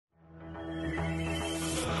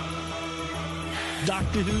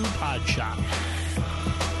Doctor Who Podshock.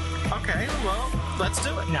 Okay, well, let's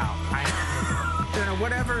do it. No,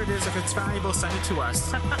 whatever it is, if it's valuable, send it to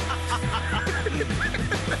us.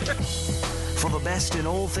 For the best in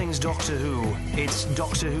all things Doctor Who, it's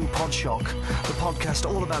Doctor Who Podshock, the podcast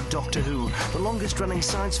all about Doctor Who, the longest-running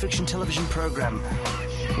science fiction television program,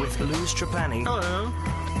 with Luz Trapani. Hello.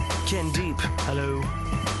 Ken Deep. hello.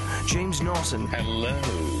 James Norton. Hello.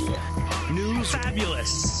 News,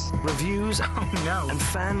 Fabulous. reviews, Oh, no. and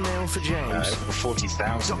fan mail for James. Over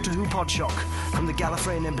 40,000. Doctor Who Podshock from the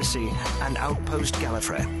Gallifreyan Embassy and Outpost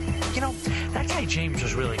Gallifrey. You know, that guy James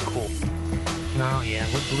was really cool. Oh, yeah,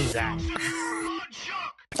 we blew that.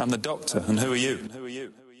 I'm the Doctor, and who are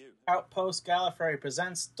you? Outpost Gallifrey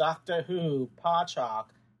presents Doctor Who Podshock,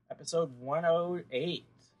 episode 108.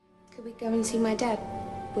 Could we go and see my dad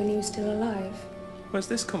when he was still alive? Where's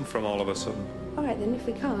this come from all of a sudden? All right, then, if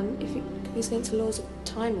we can't, if he's against the laws of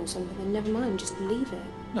time or something, then never mind, just leave it.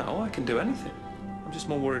 No, I can do anything. I'm just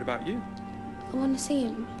more worried about you. I want to see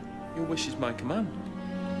him. Your wish is my command.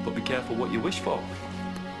 But be careful what you wish for.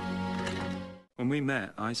 When we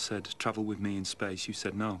met, I said, travel with me in space. You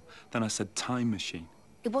said no. Then I said, time machine.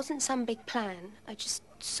 It wasn't some big plan. I just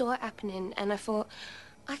saw it happening, and I thought,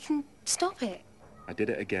 I can stop it. I did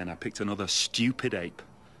it again. I picked another stupid ape.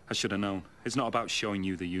 I should have known. It's not about showing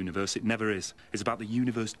you the universe. It never is. It's about the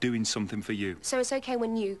universe doing something for you. So it's okay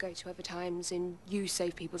when you go to other times and you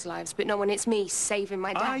save people's lives, but not when it's me saving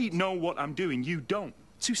my dad. I know what I'm doing. You don't.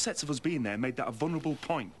 Two sets of us being there made that a vulnerable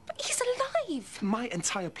point. But he's alive! My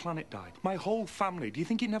entire planet died. My whole family. Do you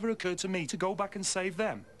think it never occurred to me to go back and save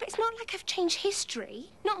them? But it's not like I've changed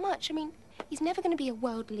history. Not much. I mean, he's never going to be a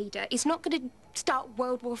world leader. He's not going to start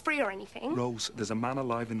World War III or anything. Rose, there's a man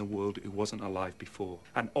alive in the world who wasn't alive before.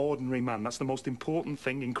 An ordinary man. That's the most important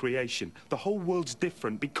thing in creation. The whole world's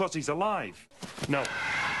different because he's alive. No.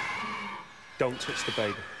 Don't touch the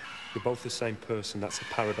baby. You're both the same person. That's a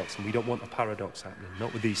paradox, and we don't want a paradox happening.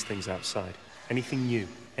 Not with these things outside. Anything new,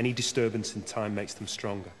 any disturbance in time makes them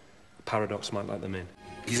stronger. A paradox might let them in.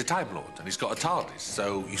 He's a Time Lord, and he's got a TARDIS,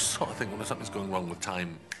 so you sort of think, well, if something's going wrong with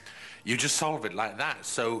time, you just solve it like that.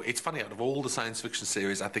 So it's funny, out of all the science fiction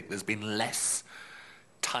series, I think there's been less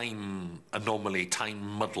time anomaly, time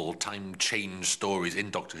muddle, time change stories in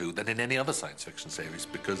Doctor Who than in any other science fiction series,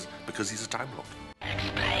 because he's a Time Lord.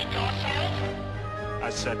 Explain yourself. I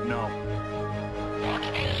said no. What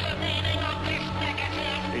is the meaning of this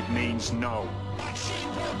negative? It means no. That she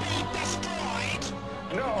will be destroyed.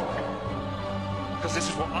 No! Because this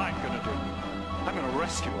is what I'm going to do. I'm going to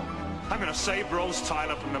rescue her. I'm going to save Rose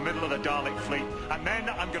Tyler from the middle of the Dalek fleet, and then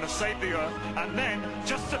I'm going to save the Earth, and then,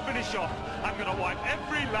 just to finish off, I'm going to wipe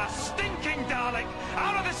every last stinking Dalek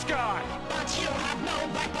out of the sky! But you have no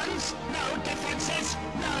weapons, no defenses,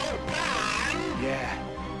 no plan. Yeah.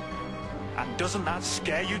 And doesn't that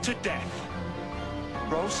scare you to death?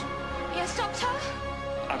 Rose, Yes, Doctor?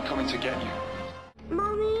 I'm coming to get you.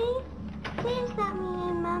 Mummy, please let me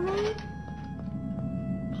in, Mummy.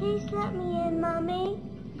 Please let me in, Mummy.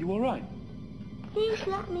 You all right? Please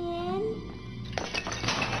let me in.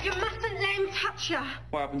 You mustn't let him touch you.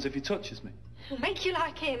 What happens if he touches me? It'll make you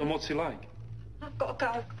like him. And what's he like? I've got to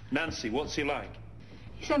go. Nancy, what's he like?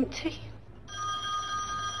 He's empty.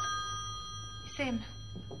 He's in.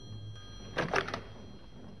 Are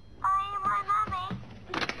you my Mummy?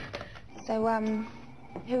 So,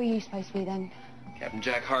 who are you supposed to be then? Captain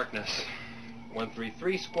Jack Harkness,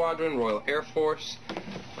 133 Squadron, Royal Air Force,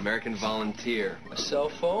 American Volunteer. A cell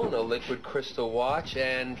phone, a liquid crystal watch,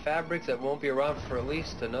 and fabrics that won't be around for at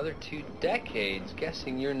least another 2 decades.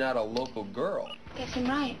 Guessing you're not a local girl. Guessing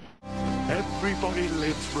right. Everybody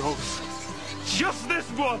lives, Rose. Just this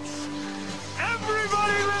once!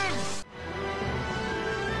 Everybody lives!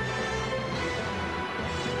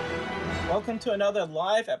 Welcome to another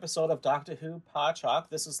live episode of Doctor Who Podshock.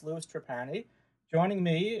 This is Luz Trapani. Joining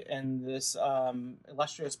me in this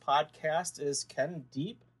illustrious podcast is Ken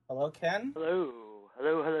Deep. Hello, Ken. Hello.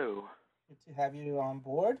 Hello. Good to have you on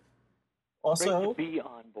board. Also, great to be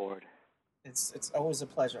on board. It's always a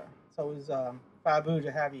pleasure. It's always Babu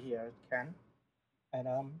to have you here, Ken. And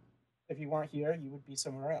if you weren't here, you would be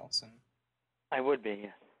somewhere else. And I would be,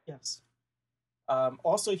 yes. yes.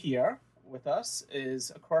 Also here with us is,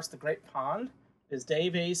 of course, the Great Pond, is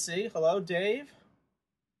Dave AC. Hello, Dave.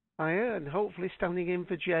 Hiya, and hopefully standing in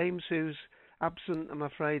for James, who's absent, I'm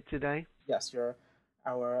afraid, today. Yes, you're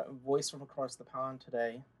our voice from across the pond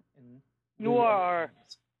today. You are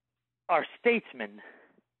our statesman.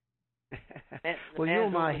 Well, you're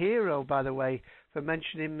my hero, by the way, for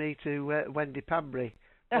mentioning me to Wendy Pambury,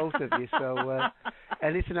 both of you. So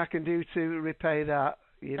anything I can do to repay that,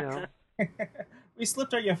 you know. We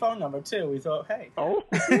slipped her your phone number, too. We thought, hey. Oh.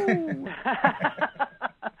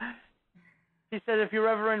 She said if you're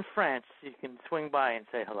ever in France, you can swing by and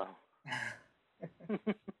say hello.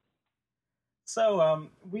 So,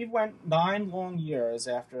 we went 9 long years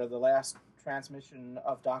after the last transmission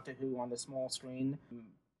of Doctor Who on the small screen.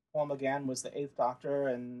 Paul McGann was the 8th Doctor,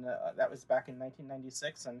 and that was back in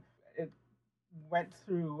 1996, and it went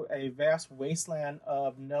through a vast wasteland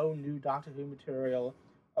of no new Doctor Who material.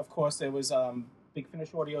 Of course, there was Big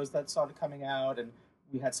Finish audios that started coming out, and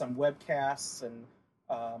we had some webcasts, and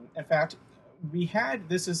in fact, we had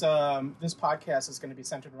this podcast is going to be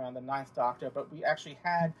centered around the 9th Doctor, but we actually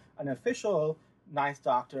had an official 9th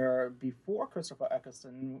Doctor before Christopher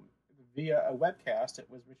Eccleston via a webcast. It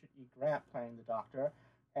was Richard E. Grant playing the Doctor,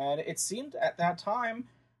 and it seemed at that time,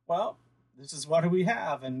 well, this is what we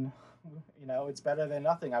have, and it's better than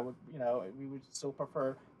nothing. We would still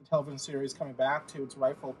prefer the television series coming back to its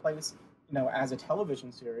rightful place, as a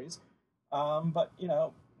television series, but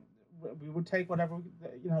we would take whatever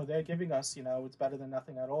they're giving us. It's better than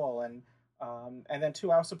nothing at all. And then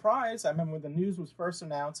to our surprise, I remember when the news was first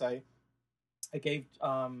announced, I gave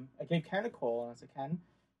Ken a call and I said, Ken,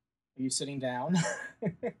 are you sitting down?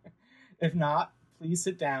 If not, please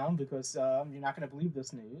sit down, because you're not going to believe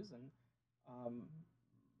this news. And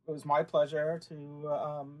it was my pleasure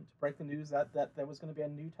to break the news that there was going to be a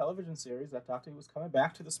new television series, that Doctor Who was coming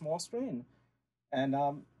back to the small screen, and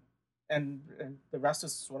the rest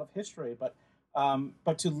is sort of history. But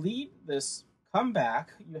to lead this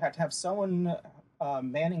comeback, you had to have someone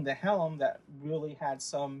manning the helm that really had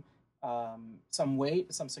some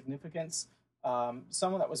weight, some significance,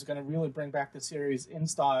 someone that was going to really bring back the series in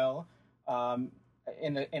style,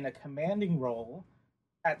 in a commanding role.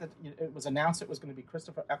 It was announced it was going to be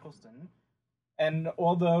Christopher Eccleston, and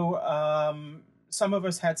although some of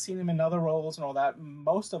us had seen him in other roles and all that,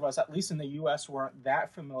 most of us, at least in the U.S., weren't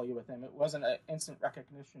that familiar with him. It wasn't an instant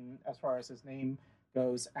recognition as far as his name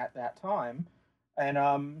goes at that time.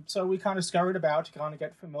 And so we kind of scurried about to kind of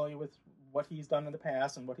get familiar with what he's done in the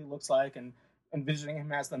past and what he looks like, and envisioning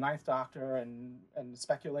him as the 9th Doctor, and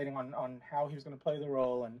speculating on how he was going to play the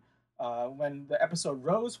role. And when the episode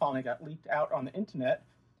Rose finally got leaked out on the internet,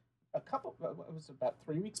 it was about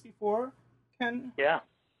 3 weeks before, Ken? Yeah,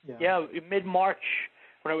 mid-March,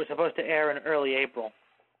 when it was supposed to air in early April.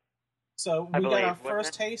 So we got our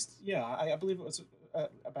first taste. Yeah, I believe it was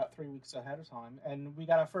about 3 weeks ahead of time, and we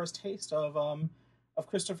got our first taste of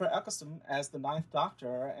Christopher Eccleston as the 9th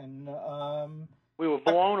Doctor, and we were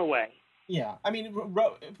blown away. Yeah, I mean,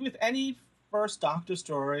 with any first Doctor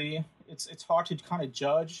story, it's hard to kind of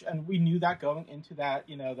judge, and we knew that going into that.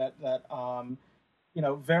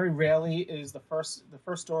 Very rarely is the first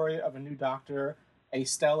story of a new Doctor a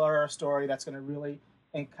stellar story that's going to really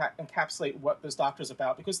encapsulate what this Doctor's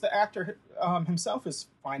about, because the actor himself is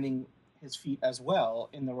finding his feet as well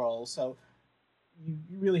in the role. So you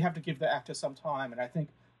really have to give the actor some time, and I think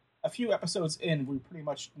a few episodes in, we pretty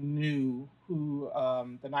much knew who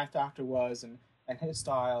the 9th Doctor was and his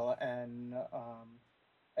style, and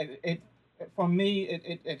for me,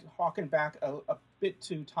 it harkened back a bit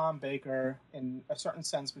to Tom Baker in a certain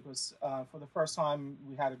sense, because for the first time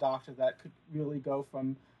we had a Doctor that could really go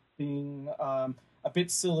from being a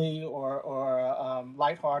bit silly or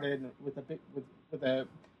lighthearted with a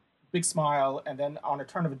big smile, and then on a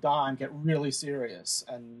turn of a dime get really serious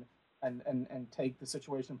and take the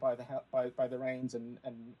situation by the reins, and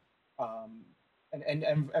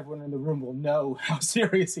everyone in the room will know how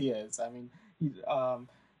serious he is. I mean,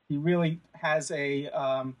 he really has a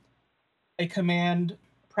command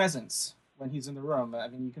presence when he's in the room. I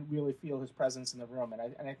mean, you can really feel his presence in the room,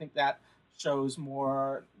 and I think that shows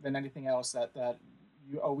more than anything else that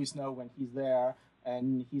you always know when he's there,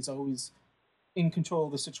 and he's always in control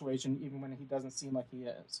of the situation, even when he doesn't seem like he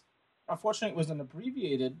is. Unfortunately, it was an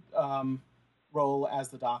abbreviated role as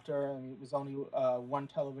the Doctor. I mean, it was only one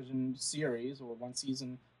television series, or one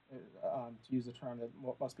season, to use a term that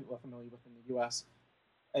most people are familiar with in the U.S.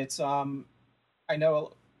 It's I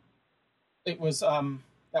know it was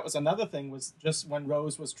that was another thing, was just when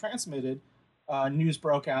Rose was transmitted, news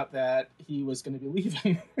broke out that he was going to be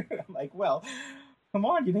leaving. I'm like, well, come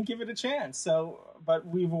on, you didn't give it a chance. So, but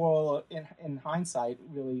we've all, in hindsight,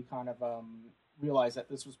 really kind of realized that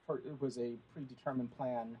this was a predetermined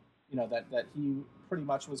plan. That he pretty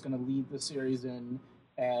much was going to lead the series in,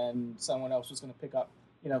 and someone else was going to pick up.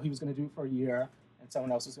 He was going to do it for a year, and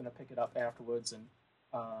someone else was going to pick it up afterwards, and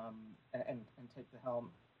take the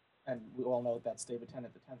helm. And we all know that's David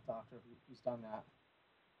Tennant, the 10th Doctor, who's done that.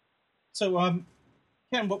 So,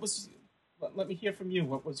 Ken, let me hear from you.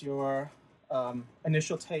 What was your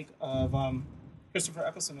initial take of Christopher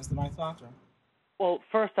Eccleston as the 9th Doctor? Well,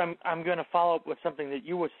 first, I'm going to follow up with something that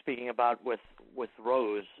you were speaking about with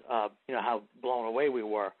Rose. How blown away we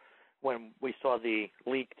were when we saw the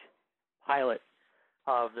leaked pilot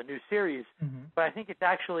of the new series. Mm-hmm. But I think it's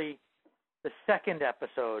actually the second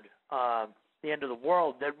episode, The End of the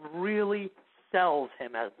World, that really sells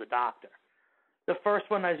him as the Doctor. The first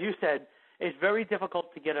one, as you said, is very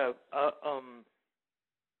difficult to get a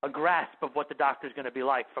grasp of what the Doctor's going to be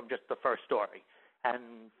like from just the first story.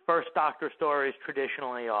 And first Doctor stories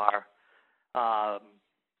traditionally are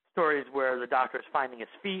stories where the Doctor is finding his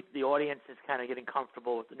feet, the audience is kind of getting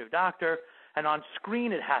comfortable with the new Doctor, and on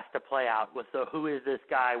screen it has to play out with the who is this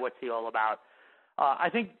guy, what's he all about. I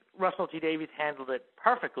think Russell T. Davies handled it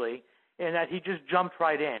perfectly in that he just jumped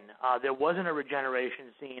right in. There wasn't a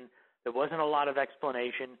regeneration scene, there wasn't a lot of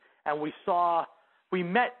explanation, and we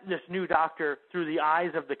met this new Doctor through the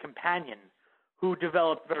eyes of the companion, who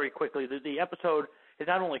developed very quickly. The episode is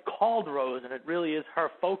not only called Rose, and it really is her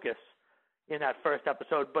focus in that first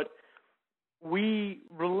episode, but we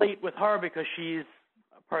relate with her because she's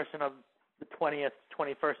a person of the 20th,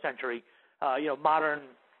 21st century, the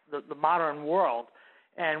modern world,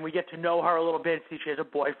 and we get to know her a little bit, see she has a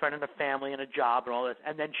boyfriend and a family and a job and all this,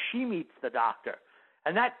 and then she meets the Doctor.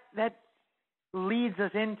 And that leads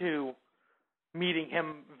us into meeting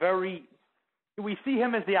him we see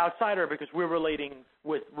him as the outsider because we're relating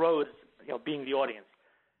with Rose, being the audience.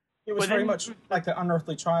 It was very much like the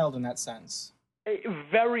unearthly child in that sense.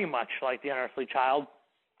 Very much like the unearthly child.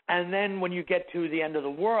 And then when you get to the End of the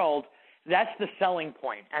World, that's the selling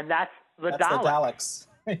point, and that's the Daleks.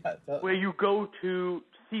 Where you go to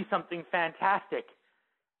see something fantastic,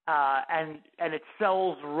 and it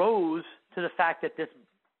sells Rose to the fact that this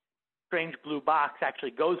strange blue box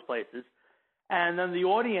actually goes places. And then the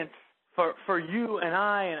audience, for you and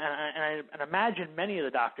I imagine many of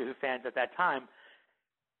the Doctor Who fans at that time,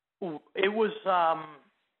 it was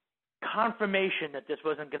confirmation that this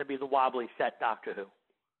wasn't going to be the wobbly set Doctor Who.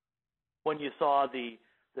 When you saw the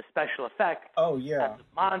special effects, and the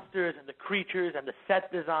monsters and the creatures and the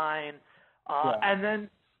set design, and then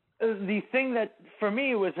the thing that for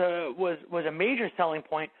me was a major selling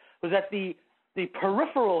point was that the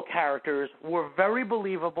peripheral characters were very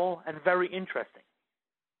believable and very interesting.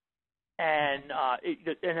 And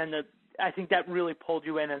I think that really pulled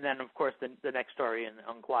you in. And then, of course, the next story in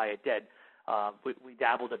Unquiet Dead, we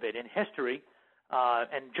dabbled a bit in history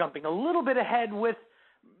and jumping a little bit ahead with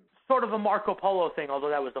sort of a Marco Polo thing, although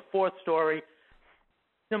that was the fourth story.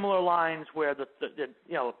 Similar lines where the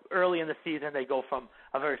early in the season they go from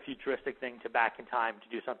a very futuristic thing to back in time to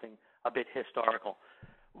do something a bit historical.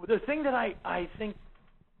 The thing that I think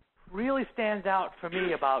really stands out for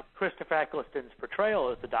me about Christopher Eccleston's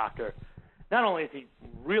portrayal as the Doctor, not only is he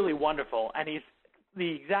really wonderful, and he's the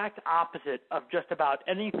exact opposite of just about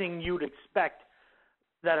anything you'd expect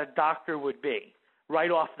that a Doctor would be,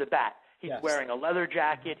 right off the bat. He's wearing a leather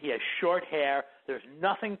jacket, he has short hair, there's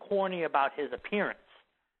nothing corny about his appearance.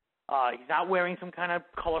 He's not wearing some kind of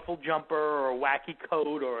colorful jumper or wacky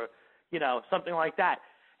coat or, something like that.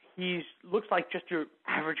 He looks like just your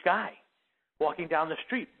average guy walking down the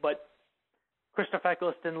street, but Christopher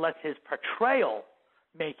Eccleston lets his portrayal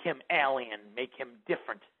make him alien, make him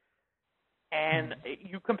different. And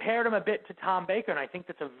you compared him a bit to Tom Baker, and I think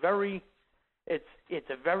that's a very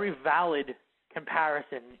valid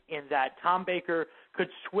comparison in that Tom Baker could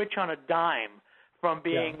switch on a dime from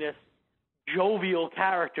being this jovial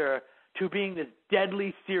character to being this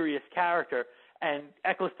deadly serious character, and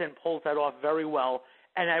Eccleston pulls that off very well.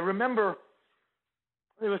 And I remember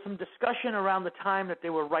there was some discussion around the time that they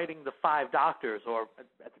were writing the Five Doctors, or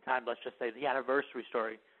at the time, let's just say, the anniversary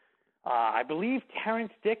story. I believe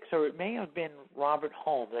Terrence Dix, or it may have been Robert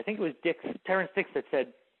Holmes. I think it was Terrence Dix that said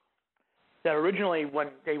that originally when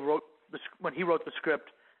he wrote the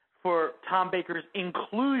script for Tom Baker's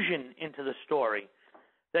inclusion into the story,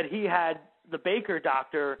 that he had the Baker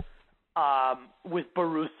Doctor with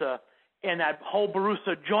Barusa, and that whole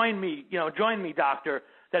Barusa join me Doctor,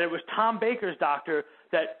 that it was Tom Baker's Doctor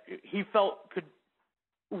that he felt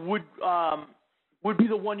would be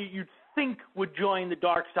the one you'd think would join the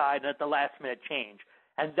dark side and at the last minute change.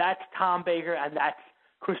 And that's Tom Baker, and that's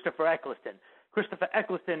Christopher Eccleston. Christopher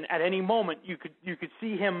Eccleston, at any moment, you could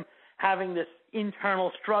see him having this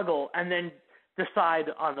internal struggle and then decide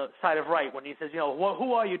on the side of right when he says,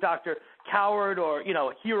 who are you, Doctor? Coward or,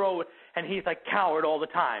 hero? And he's like coward all the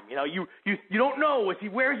time. You don't know.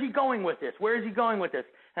 Where is he going with this? Where is he going with this?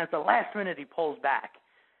 And at the last minute, he pulls back.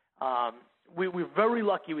 We're very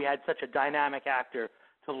lucky we had such a dynamic actor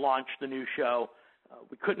to launch the new show.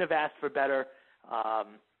 We couldn't have asked for better.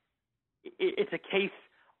 It's a case,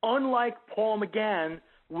 unlike Paul McGann,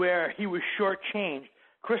 where he was shortchanged.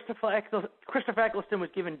 Christopher Eccleston was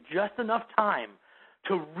given just enough time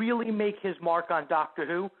to really make his mark on Doctor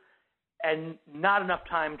Who, and not enough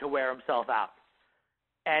time to wear himself out.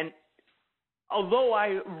 And although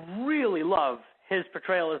I really love his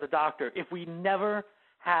portrayal as the Doctor, if we never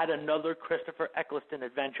had another Christopher Eccleston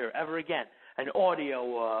adventure ever again, an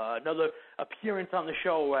audio, another appearance on the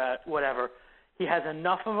show, whatever, he has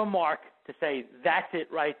enough of a mark to say, that's it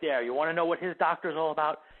right there. You want to know what his Doctor's all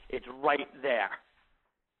about? It's right there.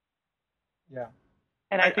 Yeah.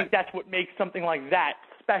 And I think that's what makes something like that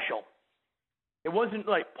special. It wasn't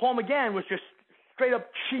like Paul McGann was just straight up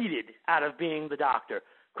cheated out of being the Doctor.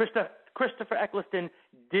 Christopher Eccleston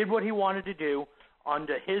did what he wanted to do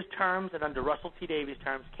under his terms and under Russell T Davies'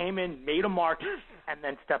 terms, came in, made a mark, and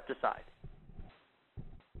then stepped aside.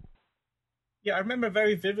 Yeah, I remember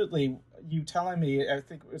very vividly you telling me, I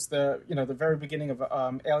think it was the very beginning of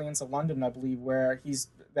Aliens of London, I believe, where he's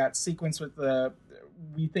that sequence with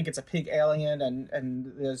we think it's a pig alien,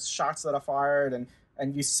 and there's shots that are fired,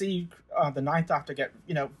 and you see the Ninth Doctor get,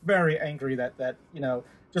 very angry that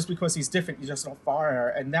just because he's different, you just don't fire,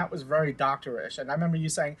 and that was very Doctorish. And I remember you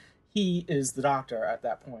saying he is the Doctor at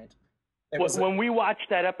that point. When we watched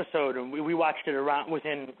that episode, and we watched it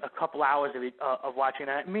within a couple hours of watching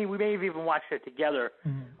it, we may have even watched it together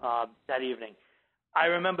that evening. I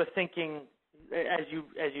remember thinking, as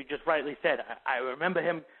you just rightly said, I remember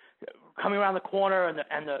him coming around the corner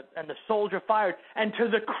and the soldier fired. And to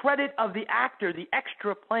the credit of the actor, the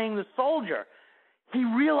extra playing the soldier, he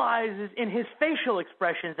realizes in his facial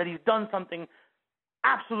expressions that he's done something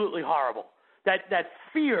absolutely horrible. That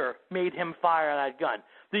fear made him fire that gun.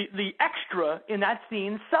 The extra in that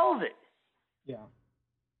scene sells it. Yeah.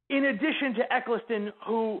 In addition to Eccleston,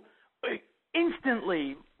 who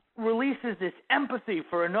instantly releases this empathy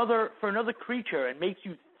for another creature and makes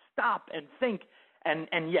you stop and think.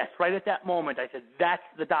 And yes, right at that moment, I said, that's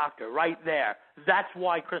the Doctor right there. That's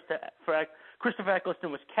why Christopher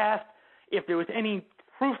Eccleston was cast. If there was any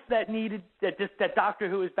proof that Doctor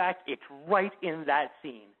Who is back, it's right in that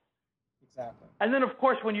scene. Exactly. And then, of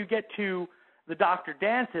course, when you get to the Doctor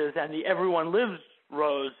dances and the Everyone Lives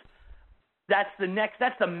rose, that's the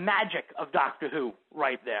magic of Doctor Who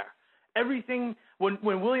right there. Everything, when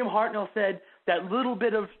William Hartnell said that little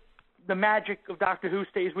bit of the magic of Doctor Who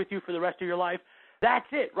stays with you for the rest of your life, that's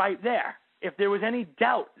it right there. If there was any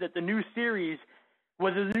doubt that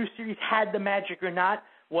whether the new series had the magic or not,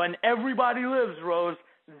 when Everybody Lives rose,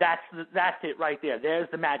 that's it right there. There's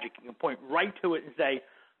the magic. You can point right to it and say,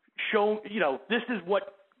 this is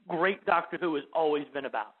what great Doctor Who has always been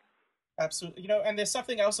about. Absolutely. And there's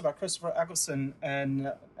something else about Christopher Eccleston,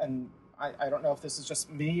 and I don't know if this is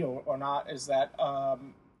just me or not, is that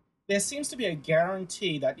there seems to be a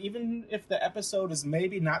guarantee that even if the episode is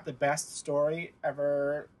maybe not the best story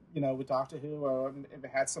ever, with Doctor Who, or if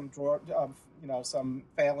it had some some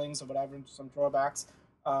failings or whatever, some drawbacks,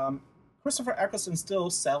 Christopher Eccleston still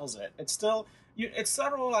sells it. It's still... it's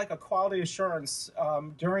sort of like a quality assurance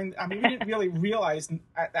we didn't really realize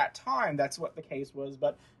at that time that's what the case was,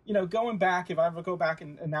 but, going back, if I ever go back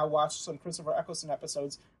and now watch some Christopher Eccleston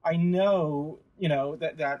episodes, I know,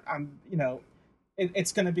 that I'm,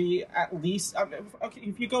 it's going to be at least, okay,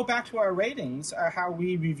 if you go back to our ratings, how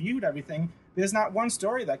we reviewed everything, there's not one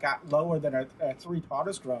story that got lower than a 3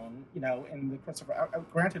 TARDIS grown, in the Christopher,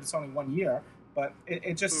 granted it's only 1 year, but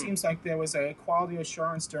it just seems like there was a quality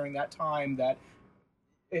assurance during that time that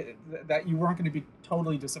you weren't going to be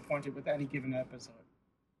totally disappointed with any given episode.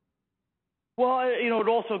 Well, it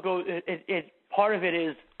also goes. Part of it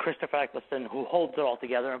is Christopher Eccleston, who holds it all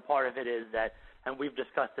together, and part of it is that, and we've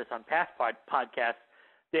discussed this on past podcasts,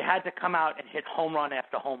 they had to come out and hit home run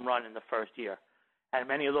after home run in the first year, and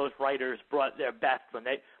many of those writers brought their best when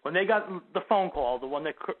they got the phone call, the one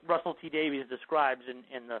that Russell T Davies describes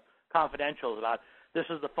in the Confidentials about, this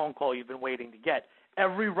is the phone call you've been waiting to get.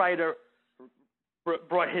 Every writer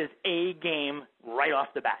brought his A game right off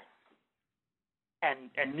the bat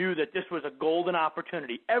and knew that this was a golden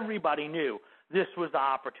opportunity. Everybody knew this was the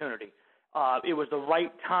opportunity. It was the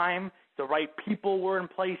right time. The right people were in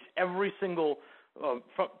place. Every single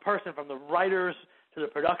person, from the writers to the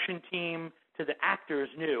production team to the actors,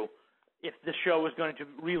 knew if the show was going to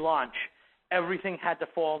relaunch, everything had to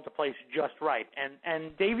fall into place just right.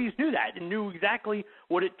 And Davies knew that and knew exactly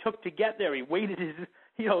what it took to get there. He waited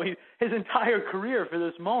his entire career for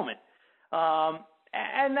this moment.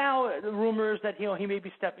 And now the rumors that he may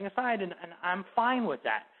be stepping aside, and I'm fine with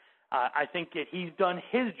that. I think that he's done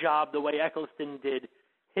his job the way Eccleston did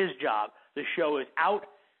his job. The show is out.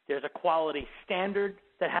 There's a quality standard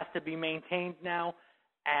that has to be maintained now.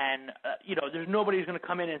 And, there's nobody who's going to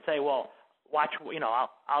come in and say, well, watch.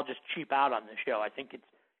 I'll just cheap out on this show. I think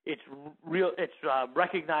it's real. It's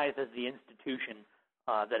recognized as the institution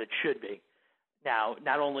that it should be now,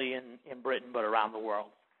 not only in Britain but around the world.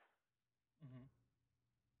 Mm-hmm.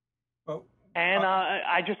 Well, and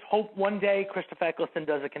I just hope one day Christopher Eccleston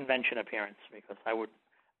does a convention appearance, because I would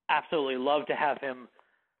absolutely love to have him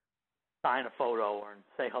sign a photo or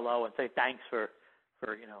say hello and say thanks for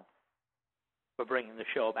bringing the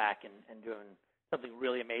show back and doing something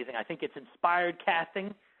really amazing. I think it's inspired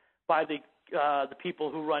casting by the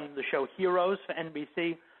people who run the show Heroes for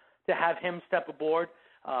NBC to have him step aboard.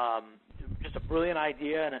 Just a brilliant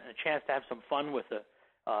idea and a chance to have some fun with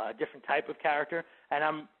a different type of character.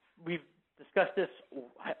 And we've discussed this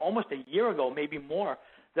almost a year ago, maybe more,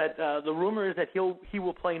 that the rumor is that he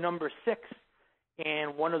will play number 6 in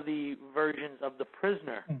one of the versions of The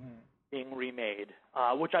Prisoner being remade,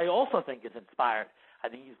 which I also think is inspired. I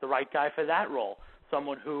think he's the right guy for that role.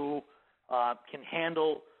 Someone who can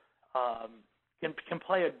handle, can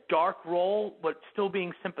play a dark role, but still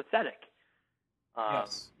being sympathetic.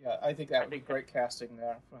 Yes, yeah, I think that would be great casting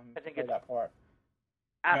there for him to play that part.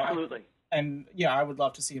 Absolutely. And yeah, I would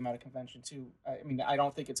love to see him at a convention too. I mean, I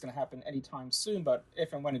don't think it's going to happen anytime soon, but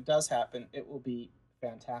if and when it does happen, it will be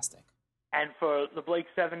fantastic. And for the Blake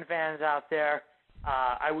Seven fans out there,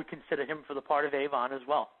 I would consider him for the part of Avon as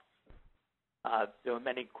well. There were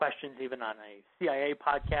many questions, even on a CIA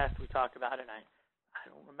podcast we talked about it, and I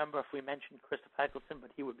don't remember if we mentioned Christopher Eccleston,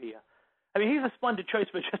 but he would be he's a splendid choice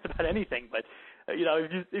for just about anything, but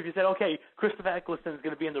if you said, okay, Christopher Eccleston is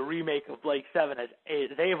going to be in the remake of Blake Seven as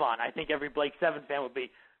Avon, I think every Blake Seven fan would be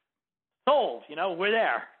sold. We're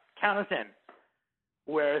there. Count us in.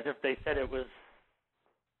 Whereas if they said it was...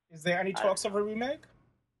 Is there any talks of a remake?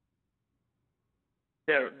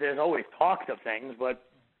 There's always talks of things, but,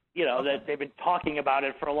 that they've been talking about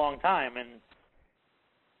it for a long time, and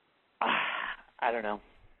I don't know.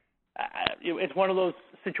 It's one of those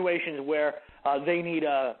situations where they need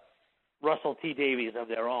a Russell T. Davies of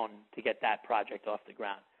their own to get that project off the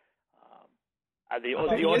ground. The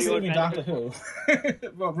audio Doctor Who.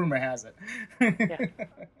 Well, rumor has it. Yeah.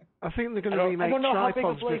 I think they're going to remake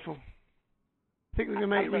Tripods before. I think they're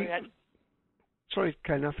going to make. Sorry,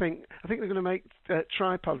 Ken. I think they're going to make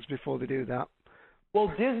Tripods before they do that. Well,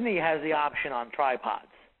 Disney has the option on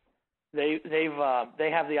Tripods. They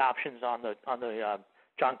have the options on the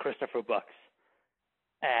John Christopher books,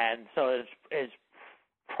 and so it's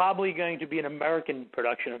probably going to be an American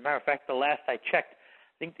production. As a matter of fact, the last I checked,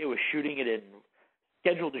 I think they were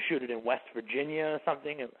scheduled to shoot it in West Virginia or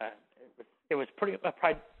something. It was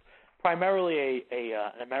primarily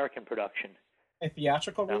an American production. A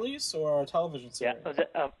theatrical release or a television series?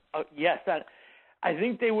 Yeah, yes. I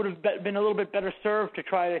think they would have been a little bit better served to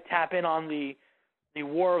try to tap in on the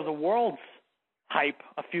War of the Worlds hype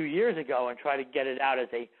a few years ago and try to get it out as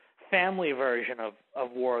a family version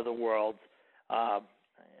of War of the Worlds. I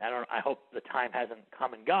hope the time hasn't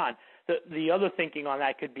come and gone. The other thinking on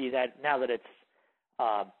that could be that now that it's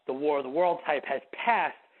the War of the Worlds hype has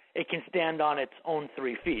passed, it can stand on its own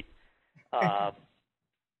 3 feet.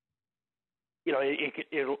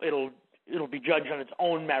 It'll be judged on its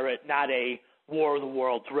own merit, not a War of the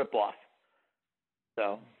Worlds ripoff.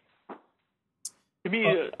 So, to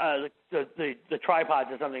me, the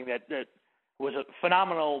Tripods is something that was a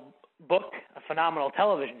phenomenal book, a phenomenal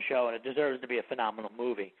television show, and it deserves to be a phenomenal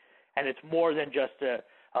movie. And it's more than just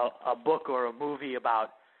a book or a movie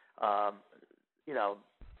about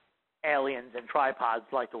aliens and tripods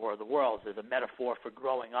like the War of the Worlds. There's a metaphor for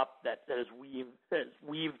growing up that is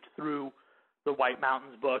weaved through the White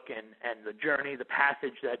Mountains book and the journey, the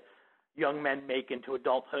passage that young men make into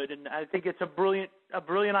adulthood. And I think it's a brilliant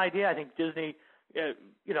idea. I think Disney,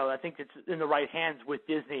 I think it's in the right hands with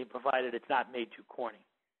Disney, provided it's not made too corny.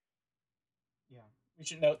 Yeah. We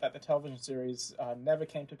should note that the television series never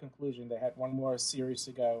came to conclusion. They had one more series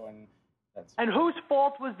to go, and that's... And whose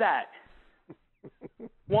fault was that?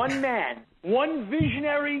 One man, one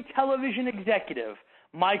visionary television executive,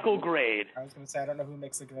 Michael Grade. I was going to say, I don't know who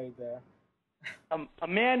makes the grade there. A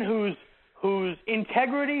man whose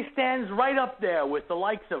integrity stands right up there with the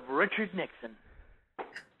likes of Richard Nixon.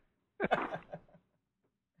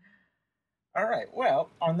 All right. Well,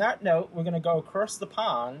 on that note, we're going to go across the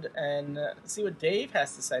pond and see what Dave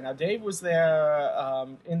has to say. Now, Dave was there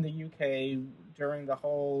in the UK during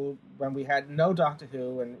when we had no Doctor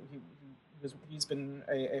Who, and he's been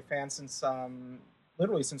a fan since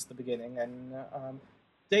literally since the beginning. And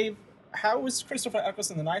Dave, how was Christopher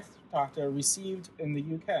Eccleston, the Ninth Doctor, received in the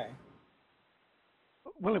UK?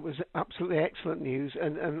 Well, it was absolutely excellent news,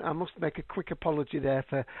 and I must make a quick apology there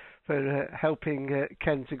for helping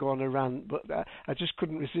Ken to go on a rant, but I just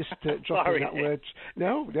couldn't resist dropping that word.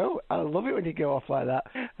 No, I love it when you go off like that.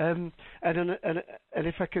 And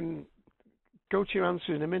if I can go to your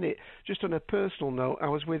answer in a minute, just on a personal note, I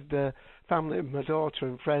was with the family of my daughter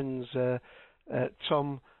and friends,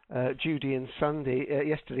 Tom, Judy and Sandy,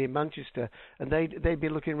 yesterday in Manchester, and they'd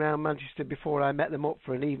been looking around Manchester before I met them up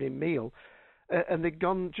for an evening meal. And they'd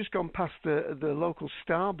just gone past the local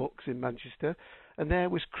Starbucks in Manchester, and there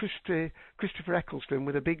was Christopher Eccleston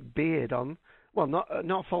with a big beard on. Well,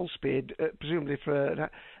 not false beard, presumably for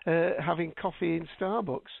having coffee in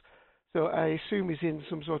Starbucks. So I assume he's in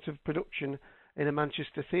some sort of production in a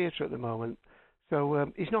Manchester theatre at the moment. So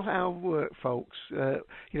he's not out of work, folks.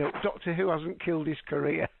 Doctor Who hasn't killed his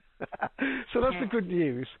career. So that's the good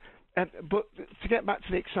news. But to get back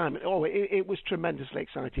to the excitement, it was tremendously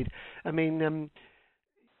excited. I mean,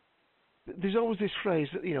 there's always this phrase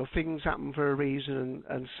that, things happen for a reason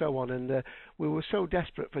and so on. And we were so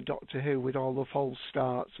desperate for Doctor Who with all the false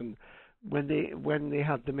starts, and when they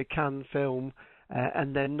had the McCann film,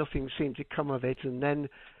 and then nothing seemed to come of it, and then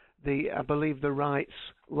I believe the rights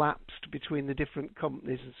lapsed between the different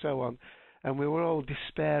companies and so on, and we were all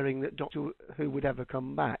despairing that Doctor Who would ever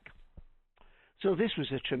come back. So this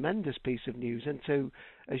was a tremendous piece of news, and to,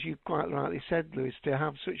 as you quite rightly said, Lewis, to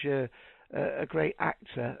have such a great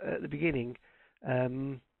actor at the beginning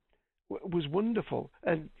was wonderful.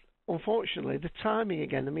 And unfortunately, the timing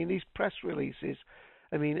again, I mean, these press releases,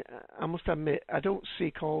 I mean, I must admit, I don't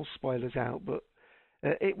seek all spoilers out, but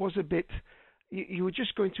it was a bit, you were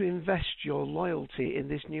just going to invest your loyalty in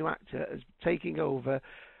this new actor as taking over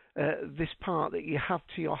this part that you have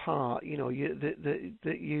to your heart,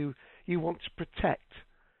 that you want to protect,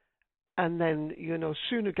 and then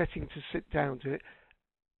sooner getting to sit down to it,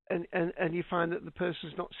 and you find that the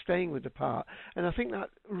person's not staying with the part, and I think that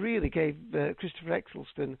really gave Christopher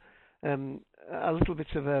Eccleston a little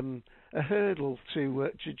bit of a hurdle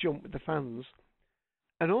to jump with the fans,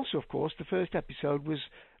 and also, of course, the first episode was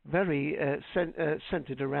very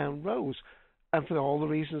centered around Rose, and for all the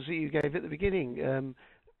reasons that you gave at the beginning.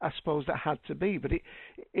 I suppose that had to be, but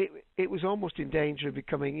it was almost in danger of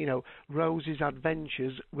becoming, Rose's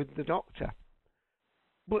adventures with the Doctor.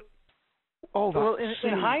 But all that. Well,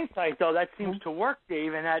 in hindsight, though, that seems to work,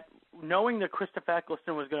 Dave, and that knowing that Christopher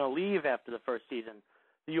Eccleston was going to leave after the first season,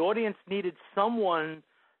 the audience needed someone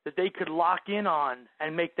that they could lock in on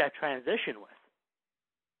and make that transition with.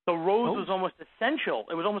 So Rose was almost essential.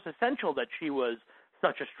 It was almost essential that she was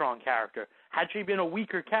such a strong character. Had she been a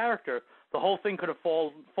weaker character, the whole thing could have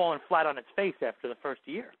fallen flat on its face after the first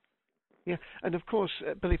year. Yeah, and of course,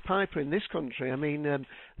 Billie Piper in this country, I mean,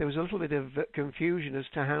 there was a little bit of confusion as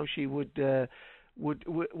to how she would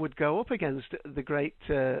go up against the great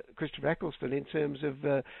Christopher Eccleston in terms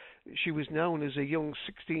of she was known as a young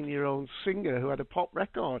 16-year-old singer who had a pop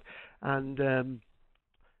record, and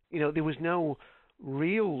there was no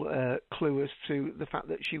real clue as to the fact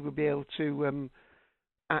that she would be able to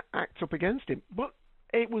act up against him. But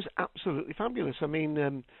it was absolutely fabulous. I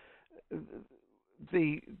mean,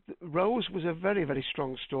 the Rose was a very, very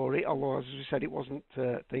strong story, although, as we said, it wasn't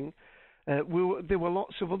a thing. There were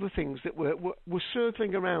lots of other things that were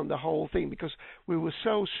circling around the whole thing because we were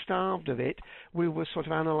so starved of it. We were sort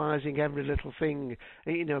of analysing every little thing,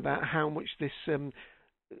 about how much this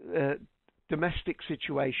domestic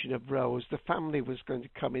situation of Rose, the family was going to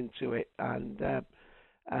come into it,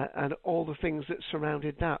 and all the things that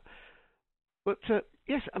surrounded that. But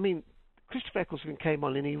yes, I mean, Christopher Eccleston came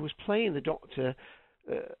on and he was playing the Doctor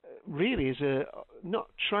really as a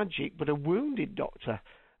not tragic but a wounded Doctor,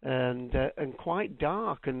 and quite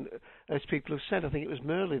dark. And as people have said, I think it was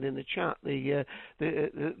Merlin in the chat, the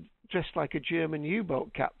dressed like a German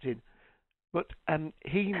U-boat captain. But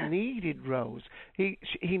he needed Rose. He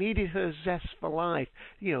needed her zest for life.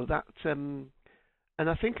 That. And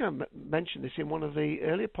I think I mentioned this in one of the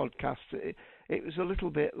earlier podcasts. It was a little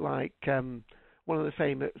bit like one of the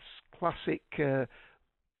famous classic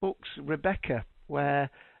books, Rebecca, where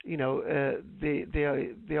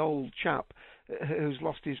the old chap who's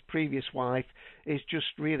lost his previous wife is just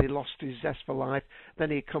really lost his zest for life. Then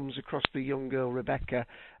he comes across the young girl Rebecca,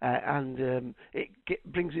 and it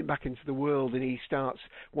brings him back into the world, and he starts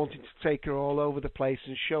wanting to take her all over the place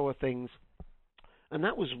and show her things. And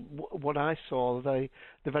that was what I saw the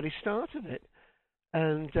very start of it.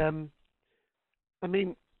 And I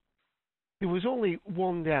mean, there was only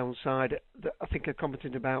one downside that I think I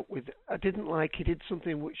commented about. I didn't like he did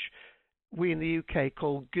something which we in the UK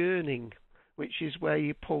call gurning, which is where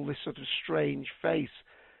you pull this sort of strange face.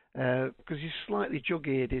 because he's slightly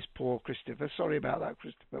jug-eared, is poor Christopher. Sorry about that,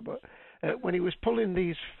 Christopher. But when he was pulling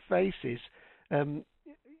these faces,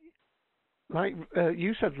 like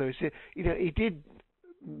you said, Lewis, he did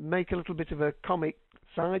make a little bit of a comic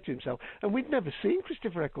side to himself. And we'd never seen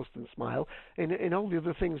Christopher Eccleston smile in all the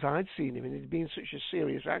other things I'd seen him in. He'd been such a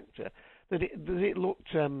serious actor that it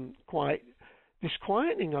looked quite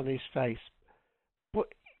disquieting on his face. But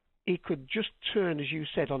he could just turn, as you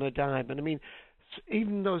said, on a dime. And I mean,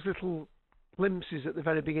 even those little glimpses at the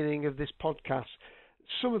very beginning of this podcast,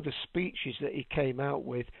 some of the speeches that he came out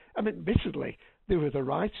with, I mean, admittedly, they were the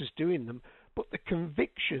writers doing them, but the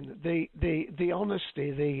conviction, the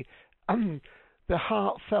honesty, the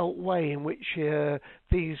heartfelt way in which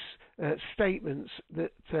these statements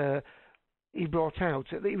that he brought out,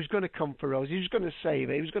 that he was going to come for Rose, he was going to save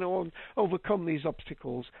her, he was going to overcome these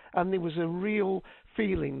obstacles, and there was a real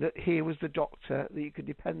feeling that here was the Doctor that you could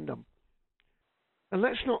depend on. And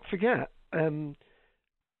let's not forget,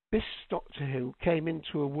 this Doctor Who came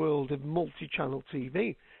into a world of multi-channel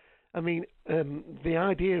TV. I mean, the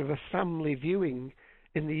idea of a family viewing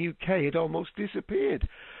in the UK had almost disappeared.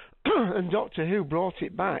 And Doctor Who brought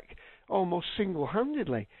it back almost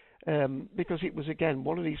single-handedly, because it was, again,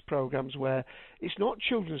 one of these programs where it's not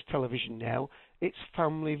children's television now, it's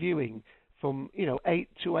family viewing from, 8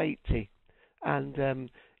 to 80. And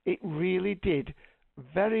it really did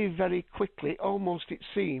very, very quickly, almost it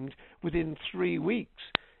seemed, within 3 weeks,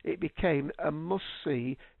 it became a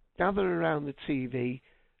must-see, gather around the TV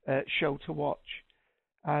show to watch.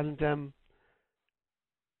 And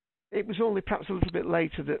it was only perhaps a little bit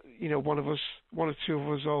later that, one or two of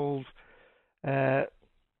us old,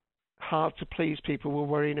 hard-to-please people were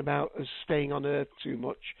worrying about us staying on Earth too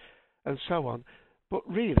much and so on. But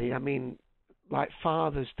really, I mean, like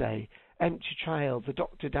Father's Day, Empty Child, The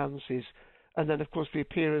Doctor Dances, and then, of course, the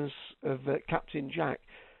appearance of Captain Jack,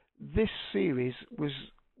 this series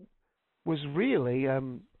was really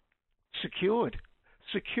secured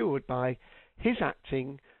by his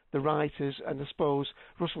acting, the writers, and I suppose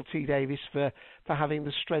Russell T Davies for having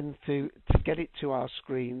the strength to get it to our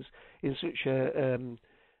screens in such a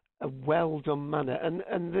well done manner,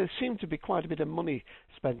 and there seemed to be quite a bit of money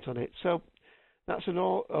spent on it. So that's a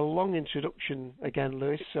long introduction again,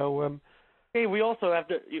 Lewis. So hey, we also have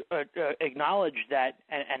to acknowledge that,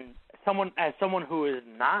 and someone who is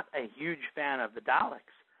not a huge fan of the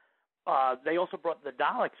Daleks, they also brought the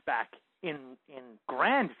Daleks back in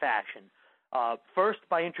grand fashion. First,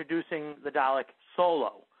 by introducing the Dalek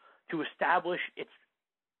Solo to establish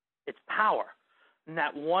its power, and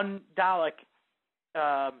that one Dalek,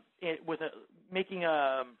 making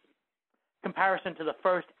a comparison to the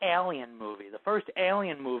first Alien movie. The first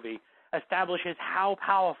Alien movie establishes how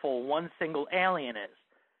powerful one single alien is,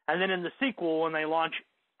 and then in the sequel, when they launch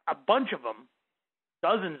a bunch of them,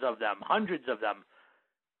 dozens of them, hundreds of them,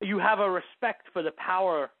 you have a respect for the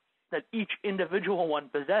power that each individual one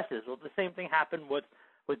possesses. Well, the same thing happened with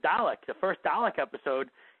Dalek. The first Dalek episode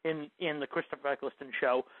in the Christopher Eccleston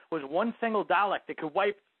show was one single Dalek that could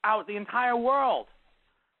wipe out the entire world.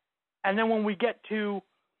 And then when we get to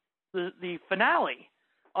the finale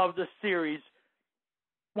of the series,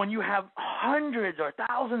 when you have hundreds or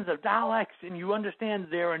thousands of Daleks and you understand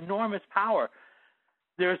their enormous power,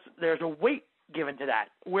 there's a weight given to that.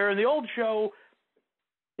 Where in the old show,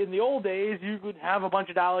 in the old days, you would have a bunch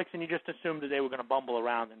of Daleks and you just assumed that they were going to bumble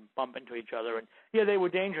around and bump into each other. And yeah, they were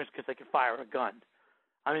dangerous because they could fire a gun.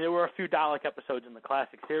 I mean, there were a few Dalek episodes in the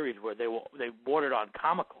classic series where they bordered on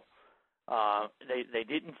comical. They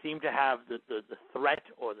didn't seem to have the threat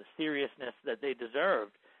or the seriousness that they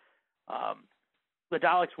deserved. The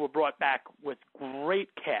Daleks were brought back with great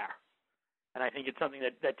care, and I think it's something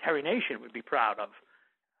that Terry Nation would be proud of.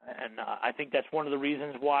 And I think that's one of the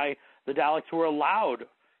reasons why the Daleks were allowed,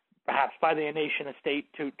 perhaps by the Nation estate,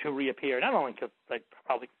 to reappear. Not only because they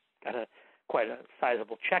probably got quite a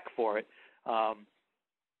sizable check for it,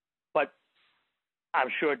 but I'm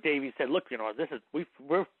sure Davey said, "Look,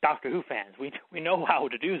 we're Doctor Who fans. We know how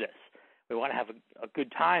to do this. We want to have a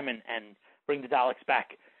good time and bring the Daleks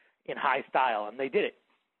back in high style," and they did it.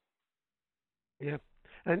 Yeah,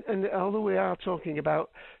 and although we are talking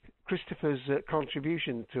about Christopher's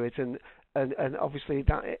contribution to it, and obviously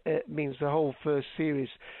that means the whole first series,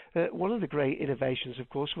 one of the great innovations, of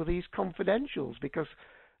course, were these confidentials, because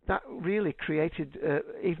that really created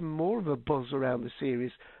even more of a buzz around the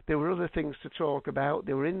series. There were other things to talk about.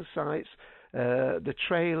 There were insights, the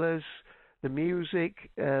trailers, the music,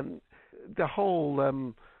 the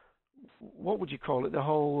whole, what would you call it? The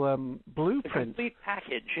whole blueprint. The complete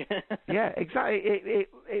package. Yeah, exactly.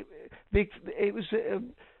 It was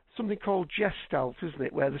something called Gestalt, isn't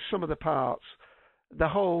it? Where the sum of the parts the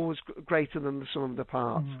whole was greater than the sum of the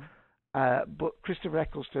parts. But Christopher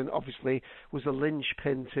Eccleston obviously was a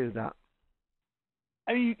linchpin to that.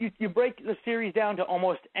 I mean, you break the series down to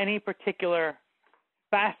almost any particular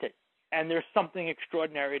facet, and there's something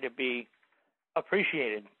extraordinary to be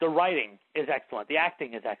appreciated. The writing is excellent. The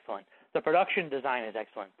acting is excellent. The production design is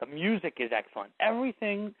excellent. The music is excellent.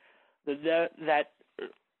 Everything that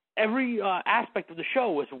every aspect of the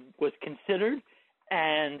show was considered,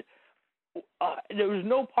 and there was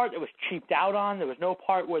no part that was cheaped out on. There was no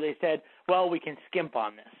part where they said, well, we can skimp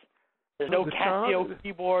on this. There's no Casio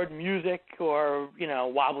keyboard music or,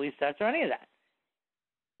 wobbly sets or any of that.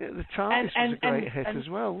 Yeah, the TARDIS was a great hit as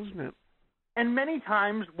well, wasn't it? And many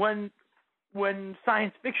times when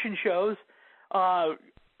science fiction shows go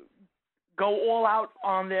all out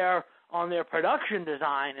on their production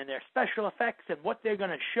design and their special effects and what they're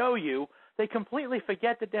going to show you, they completely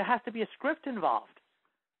forget that there has to be a script involved.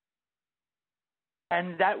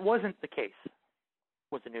 And that wasn't the case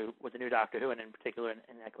with the new Doctor Who, and in particular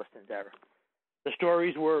in Eccleston's era. The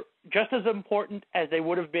stories were just as important as they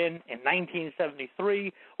would have been in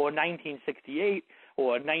 1973 or 1968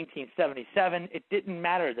 or 1977. It didn't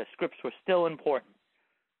matter. The scripts were still important.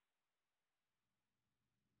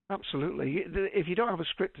 Absolutely. If you don't have a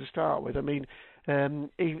script to start with, I mean,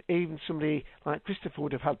 even somebody like Christopher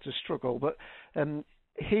would have had to struggle. But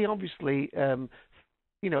he obviously,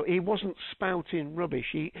 he wasn't spouting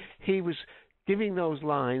rubbish. He was giving those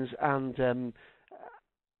lines and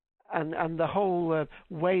the whole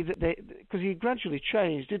way that because he gradually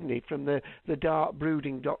changed, didn't he, from the dark,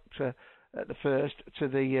 brooding Doctor at the first to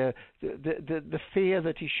the fear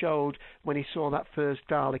that he showed when he saw that first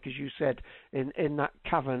Dalek, as you said, in that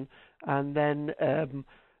cavern, and then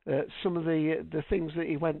some of the things that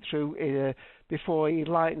he went through before he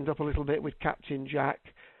lightened up a little bit with Captain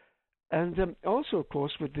Jack. And also, of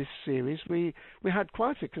course, with this series, we had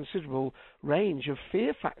quite a considerable range of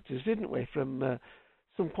fear factors, didn't we? From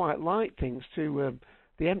some quite light things to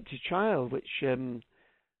The Empty Child, which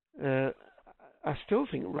I still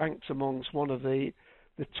think ranks amongst one of the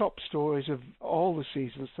top stories of all the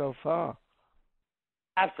seasons so far.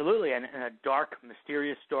 Absolutely, and a dark,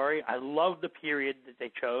 mysterious story. I love the period that they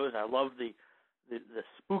chose. I love the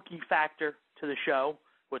spooky factor to the show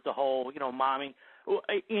with the whole, mommy.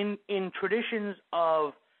 In traditions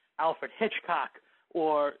of Alfred Hitchcock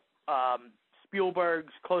or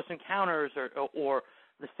Spielberg's Close Encounters or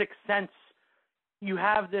The Sixth Sense, you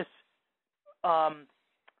have this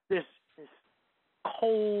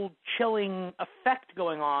cold, chilling effect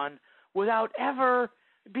going on without ever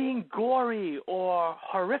being gory or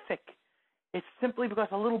horrific. It's simply because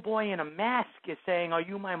a little boy in a mask is saying, "Are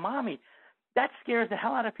you my mommy?" That scares the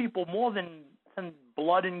hell out of people more than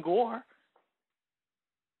blood and gore.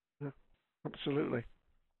 Absolutely.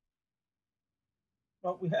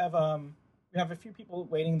 Well, we have a few people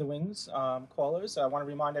waiting in the wings, callers. I want to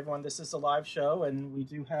remind everyone this is a live show, and we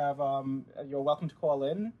do have you're welcome to call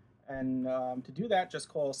in. And to do that, just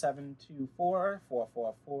call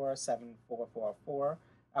 724-444-7444.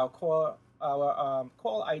 Our call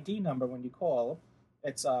ID number when you call,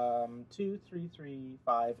 it's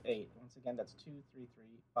 23358. Once again, that's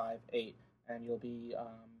 23358, and you'll be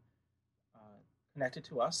connected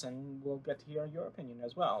to us, and we'll get to hear your opinion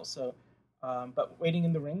as well. So, but waiting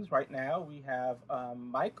in the rings right now, we have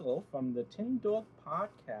Michael from the Tin Dog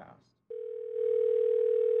Podcast.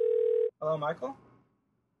 Hello, Michael.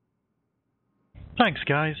 Thanks,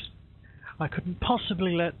 guys. I couldn't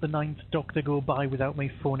possibly let the 9th Doctor go by without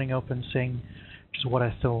me phoning up and saying just what I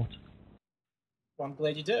thought. Well, I'm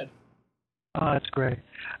glad you did. That's great.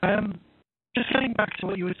 Just getting back to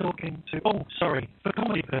what you were talking to... Oh, sorry. For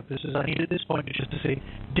comedy purposes, I need at this point just to say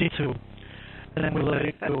ditto, and then we'll let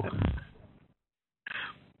it go.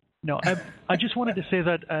 No, I just wanted to say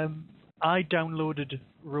that I downloaded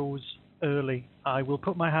Rose early. I will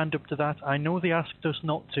put my hand up to that. I know they asked us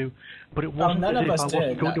not to, but it wasn't as if I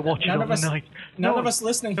wasn't going to watch it on the night. None of us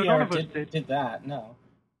listening here did that, no.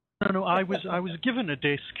 No, I was given a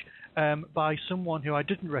disc by someone who I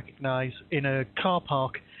didn't recognise in a car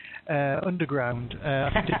park underground.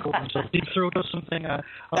 I think they called themselves Deep Throat or something.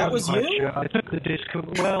 That was you? Sure. I took the disc.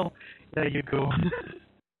 Well, there you go.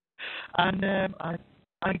 And I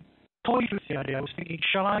toyed with the idea. I was thinking,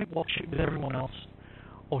 shall I watch it with everyone else,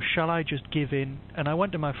 or shall I just give in? And I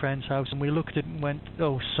went to my friend's house and we looked at it and went,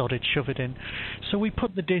 oh, sod it, shove it in. So we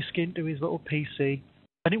put the disc into his little PC,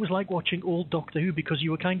 and it was like watching old Doctor Who, because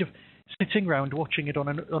you were kind of sitting around watching it on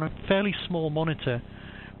a fairly small monitor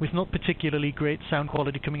with not particularly great sound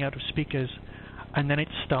quality coming out of speakers. And then it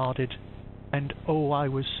started, and oh, I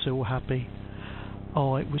was so happy.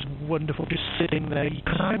 Oh, it was wonderful just sitting there,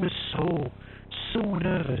 because I was so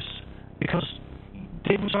nervous, because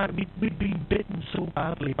it was like we'd been bitten so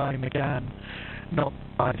badly by McGann. Not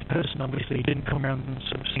by the person, obviously, he didn't come around and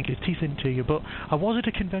sort of sink his teeth into you, but I was at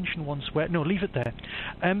a convention once where, no, leave it there.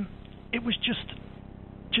 It was just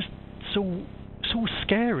so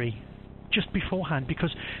scary just beforehand,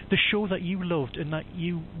 because the show that you loved and that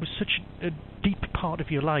you was such a deep part of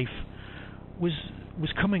your life was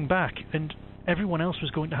coming back, and everyone else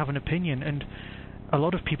was going to have an opinion, and a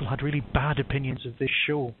lot of people had really bad opinions of this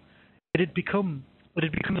show. It had become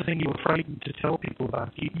a thing you were frightened to tell people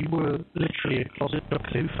about. You were literally a closet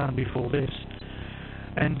Doctor Who fan before this,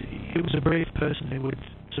 and it was a brave person who would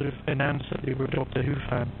sort of announce that they were a Doctor Who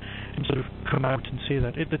fan and sort of come out and say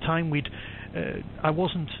that. At the time, I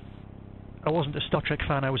wasn't a Star Trek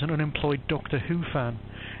fan. I was an unemployed Doctor Who fan,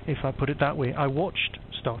 if I put it that way. I watched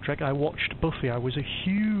Star Trek. I watched Buffy. I was a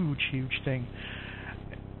huge thing.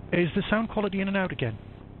 Is the sound quality in and out again?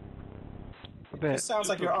 It sounds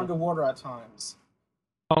like you're underwater at times.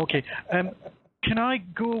 Okay. Can I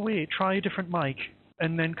go away, try a different mic,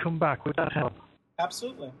 and then come back? Would that help?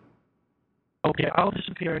 Absolutely. Okay, I'll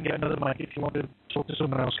disappear and get another mic if you want to talk to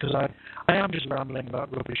someone else, because I am just rambling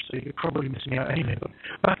about rubbish, so you're probably missing out anyway, but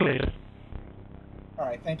back later. All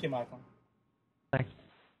right, thank you, Michael. Thanks.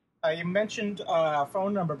 You mentioned our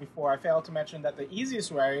phone number before. I failed to mention that the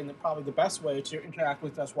easiest way, and probably the best way to interact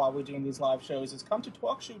with us while we're doing these live shows, is come to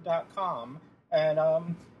talkshoe.com,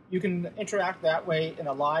 and you can interact that way in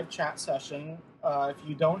a live chat session. If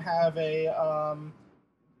you don't have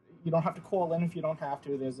you don't have to call in if you don't have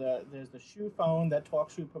to. There's the Shoe phone that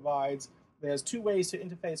TalkShoe provides. There's two ways to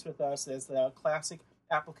interface with us. There's the classic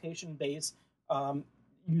application-based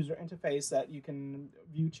user interface that you can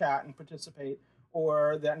view chat and participate,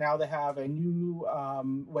 or that now they have a new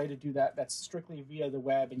way to do that that's strictly via the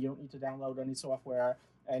web, and you don't need to download any software,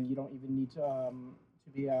 and you don't even need to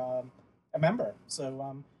be a member.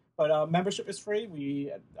 So, but membership is free.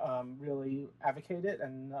 We really advocate it,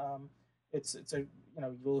 and it's a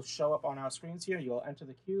you'll show up on our screens here. You'll enter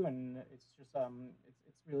the queue, and it's just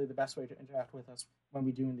it's really the best way to interact with us when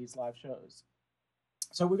we're doing these live shows.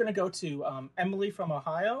 So we're going to go to Emily from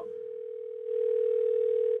Ohio.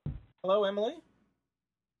 Hello, Emily.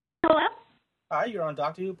 Hello. Hi, you're on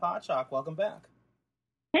Doctor Who Podshock. Welcome back.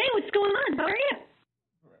 Hey, what's going on? How are you?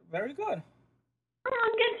 Very good. Oh,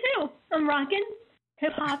 I'm good too. I'm rocking,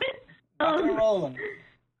 hip hopping, rocking and rolling.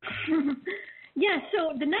 Yeah,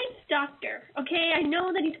 so the Ninth Doctor, okay, I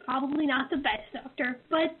know that he's probably not the best Doctor,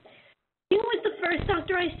 but he was the first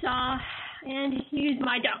Doctor I saw, and he was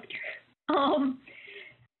my Doctor.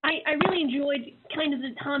 I really enjoyed kind of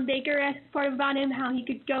the Tom Baker-esque part about him, how he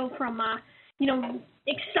could go from,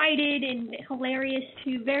 excited and hilarious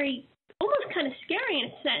to very, almost kind of scary in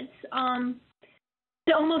a sense,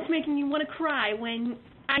 to almost making you want to cry when,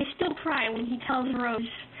 I still cry when he tells Rose,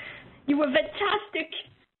 "You were fantastic."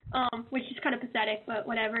 Which is kind of pathetic, but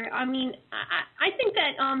whatever. I mean, I think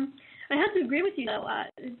that I have to agree with you, though.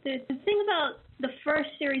 The thing about the first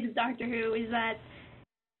series of Doctor Who is that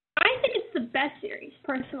I think it's the best series,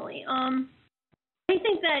 personally. I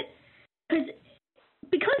think that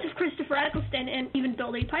because of Christopher Eccleston and even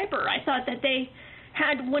Bill Lee Piper, I thought that they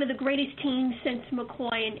had one of the greatest teams since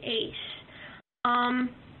McCoy and Ace. I'm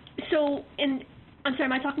sorry,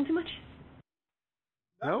 am I talking too much?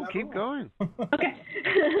 No, keep going. Okay.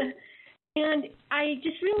 And I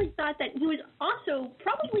just really thought that he was also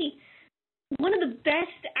probably one of the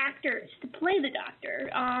best actors to play the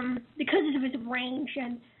Doctor, because of his range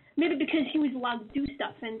and maybe because he was allowed to do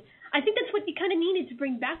stuff. And I think that's what you kind of needed to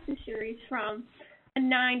bring back the series from a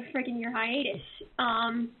 9-freaking-year hiatus.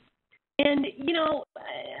 And,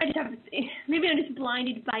 I just have, maybe I'm just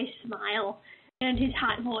blinded by Smile and his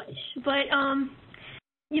hot voice. But, and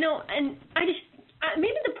I just,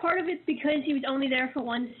 maybe the part of it because he was only there for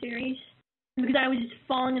one series, because I was just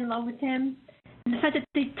falling in love with him, and the fact that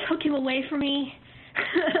they took him away from me,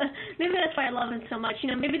 maybe that's why I love him so much.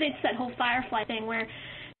 Maybe it's that whole Firefly thing where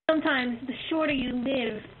sometimes the shorter you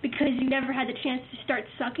live, because you never had the chance to start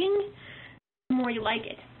sucking, the more you like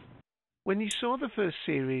it. When you saw the first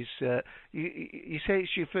series, you say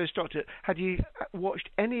it's your first Doctor. Had you watched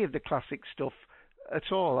any of the classic stuff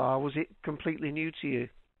at all, or was it completely new to you?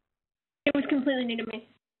 It was completely new to me.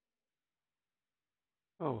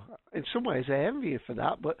 Oh, in some ways I envy you for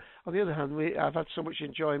that, but on the other hand, I've had so much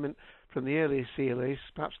enjoyment from the earlier series,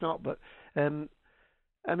 perhaps not, but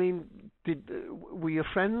I mean, were your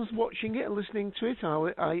friends watching it and listening to it,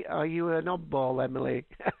 or are you an oddball, Emily?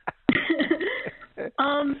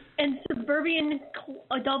 In suburban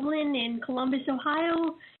Dublin and Columbus,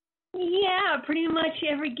 Ohio, Yeah, pretty much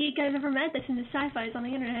every geek I've ever met that's into sci-fi is on the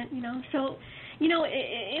internet, So,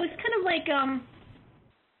 it was kind of like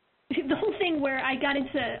the whole thing where I got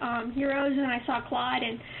into Heroes and I saw Claude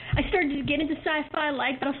and I started to get into sci-fi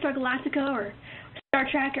like Battlestar Galactica or Star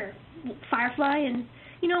Trek or Firefly, and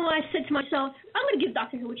I said to myself, I'm going to give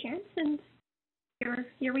Doctor Who a chance, and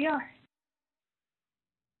here we are.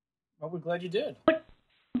 Well, we're glad you did. But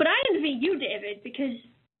I envy you, David, because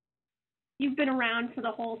you've been around for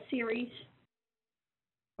the whole series.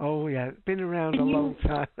 Oh, yeah. Been around a long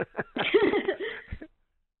time.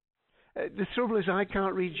 The trouble is I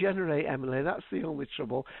can't regenerate, Emily. That's the only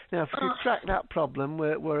trouble. Now, if we crack that problem,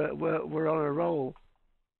 we're on a roll.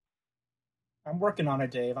 I'm working on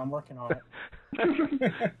it, Dave. I'm working on it.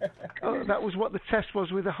 Oh, that was what the test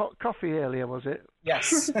was with the hot coffee earlier, was it?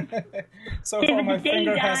 Yes. So far, my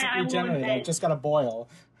finger hasn't regenerated. I just got to boil.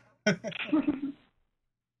 All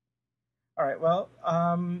right. Well,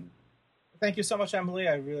 thank you so much, Emily.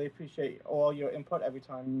 I really appreciate all your input every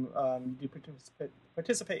time you do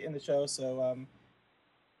participate in the show. So,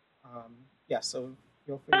 so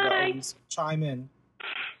feel free to always chime in.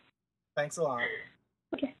 Thanks a lot.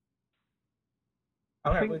 Okay.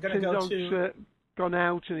 All right, we're going to go to... gone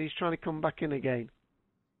out and he's trying to come back in again.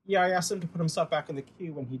 Yeah, I asked him to put himself back in the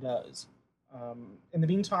queue when he does. In the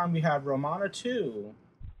meantime, we have Romana 2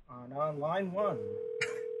 on line 1.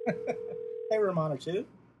 Hey, Romana 2.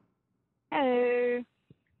 Hello.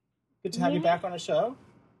 Good to have you back on the show.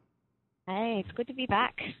 Hey, it's good to be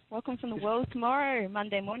back. Welcome from the world tomorrow,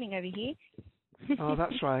 Monday morning over here. Oh,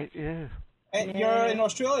 that's right, yeah. And you're in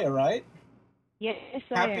Australia, right? Yes,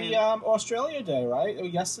 Happy Australia Day, right?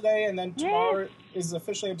 Yesterday and then tomorrow is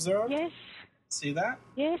officially observed? Yes. See that?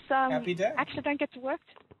 Yes. Happy day. Actually, don't get to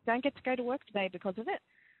go to work today because of it.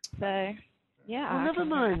 So, yeah. Well, never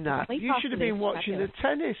mind that. You should have been watching the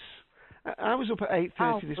tennis. I was up at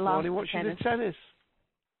 8:30 this morning watching the tennis.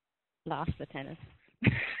 Blast the tennis.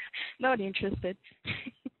 Not interested.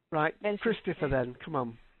 Right, Christopher then, come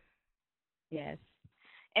on. Yes.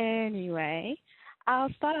 Anyway,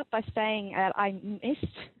 I'll start off by saying I missed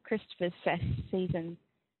Christopher's season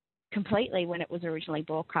completely when it was originally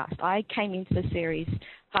broadcast. I came into the series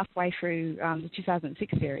halfway through the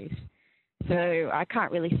 2006 series. So I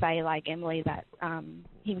can't really say, like Emily, that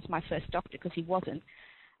he was my first Doctor, because he wasn't.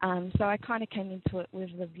 So I kind of came into it with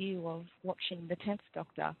the view of watching the 10th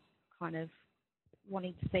Doctor, kind of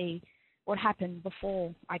wanting to see what happened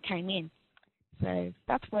before I came in. So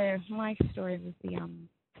that's where my story with the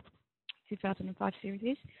 2005 series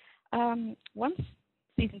is. Once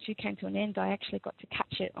season 2 came to an end, I actually got to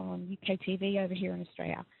catch it on UK TV over here in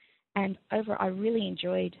Australia. And I really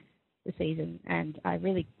enjoyed the season, and I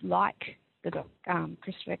really like the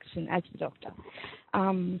Christopher Eccleston as the Doctor.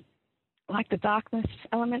 Like the darkness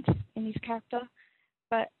elements in his character,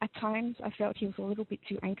 but at times I felt he was a little bit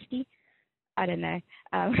too angsty. I don't know.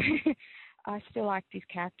 I still liked his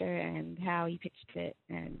character and how he pitched it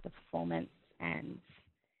and the performance, and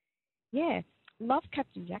yeah, love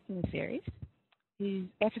Captain Jack in the series, who's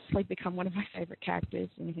effortlessly become one of my favourite characters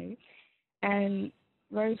in Who, and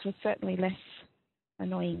Rose was certainly less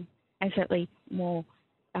annoying and certainly more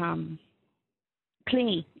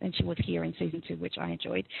clingy than she was here in season 2, which I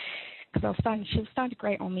enjoyed. Because she was starting to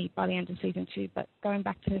grate on me by the end of season 2, but going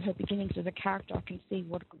back to her beginnings as a character, I can see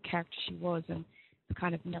what a good character she was, and it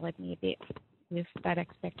kind of mellowed me a bit with that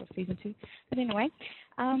aspect of season 2. But anyway,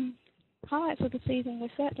 highlights of the season were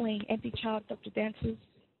certainly Empty Child, Dr. Dances,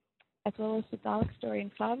 as well as the Dalek story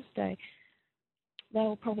and Father's Day. They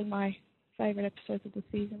were probably my favourite episodes of the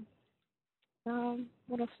season.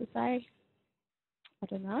 What else to say? I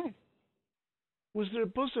don't know. Was there a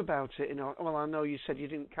buzz about it? Well, I know you said you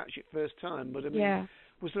didn't catch it first time, but I mean,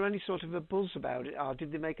 was there any sort of a buzz about it? Or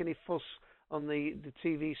did they make any fuss on the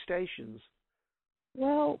TV stations?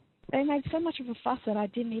 Well, they made so much of a fuss that I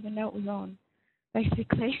didn't even know it was on,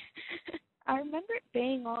 basically. I remember it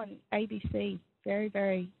being on ABC very,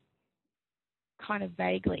 very kind of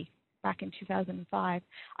vaguely back in 2005.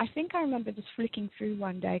 I think I remember just flicking through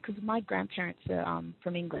one day, because my grandparents are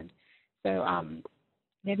from England, so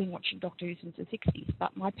they've been watching Doctor Who since the 60s,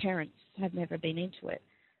 but my parents have never been into it.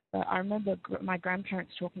 But I remember my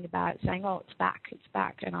grandparents talking about it, saying, oh, it's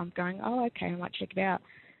back, and I'm going, oh, okay, I might check it out.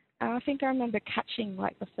 And I think I remember catching,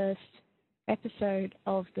 like, the first episode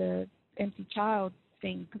of the Empty Child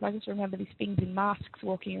thing, because I just remember these things in masks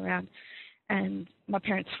walking around, and my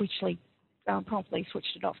parents promptly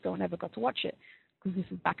switched it off, so I never got to watch it, because this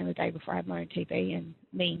was back in the day before I had my own TV and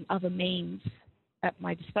other means at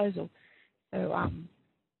my disposal. So,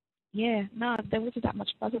 there wasn't that much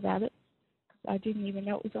buzz about it. I didn't even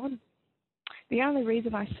know it was on. The only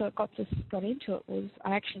reason I got into it was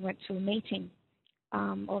I actually went to a meeting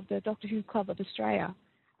of the Doctor Who Club of Australia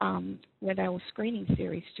where they were screening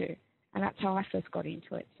Series 2, and that's how I first got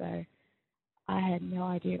into it. So I had no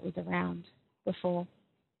idea it was around before.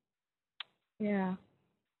 Yeah.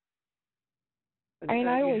 And, I mean,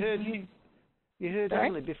 I always knew. You heard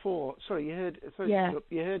Emily before. Sorry,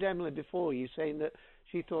 you heard Emily before you saying that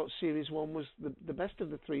she thought Series 1 was the best of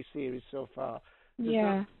the 3 series so far.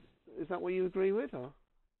 Is that what you agree with, or?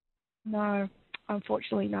 No,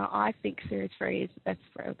 unfortunately, no. I think Series 3 is the best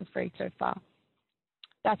of the 3 so far.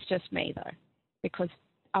 That's just me, though, because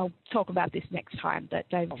I'll talk about this next time, that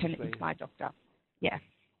David Tennant is my Doctor. Yeah.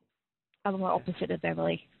 I'm the opposite of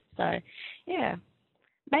Emily. So, yeah.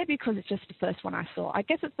 Maybe because it's just the first one I saw. I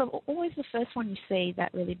guess it's always the first one you see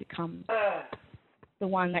that really becomes the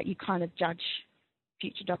one that you kind of judge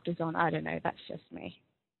future Doctors on. I don't know. That's just me.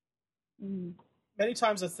 Many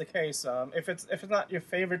times it's the case. If it's not your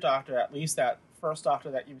favorite Doctor, at least that first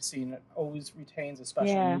Doctor that you've seen always retains a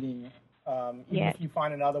special meaning. Even if you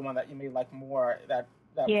find another one that you may like more, that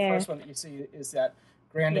first one that you see is that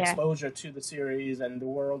grand exposure to the series and the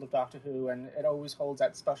world of Doctor Who, and it always holds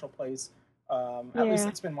that special place. At least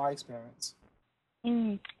it's been my experience.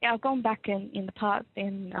 Yeah, I've gone back in the past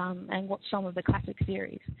and watched some of the classic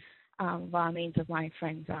series via means of my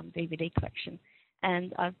friend's DVD collection,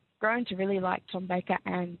 and I've grown to really like Tom Baker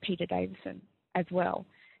and Peter Davison as well.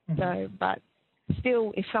 So, but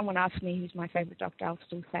still, if someone asks me who's my favourite Doctor, I'll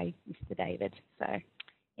still say Mr. David. So,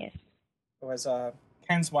 yes. Or as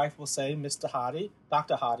Ken's wife will say, Mr. Hardy,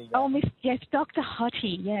 Dr. Hardy. Oh, yes, Dr.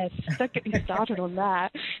 Hardy, yes. Don't get me started on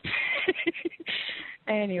that.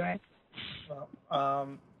 Anyway.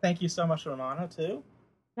 Well, thank you so much, Romana, too.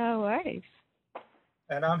 No worries.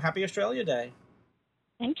 And happy Australia Day.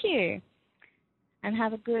 Thank you. And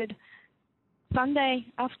have a good Sunday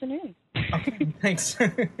afternoon. Okay, thanks.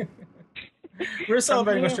 We're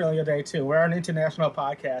celebrating Australia Day, too. We're an international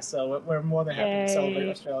podcast, so we're more than happy to celebrate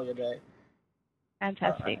Australia Day.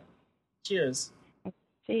 Fantastic. Cheers.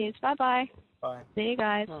 Cheers. Bye-bye. Bye. See you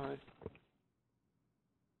guys. Bye. All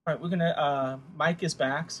right, we're gonna. Mike is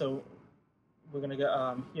back, so we're gonna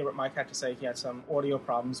hear what Mike had to say. He had some audio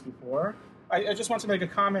problems before. I just want to make a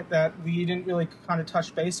comment that we didn't really kind of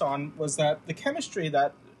touch base on, was that the chemistry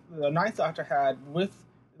that the Ninth Doctor had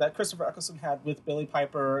that Christopher Eccleston had with Billie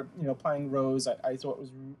Piper, playing Rose, I thought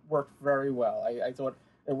worked very well. I thought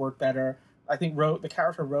it worked better. I think the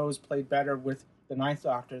character Rose played better with the Ninth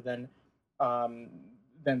Doctor than the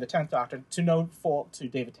 10th Doctor, to no fault to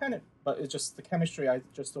David Tennant, but it's just the chemistry I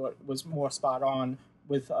just thought was more spot on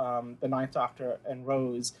with the Ninth Doctor and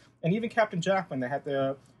Rose. And even Captain Jack, when they had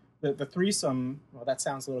the threesome, well, that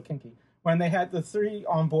sounds a little kinky, when they had the three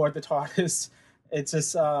on board the TARDIS, it's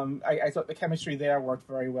just, I thought the chemistry there worked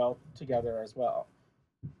very well together as well.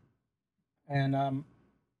 And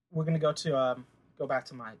we're going to go back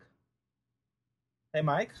to Mike. Hey,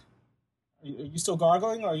 Mike, are you still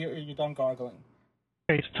gargling, or are you done gargling?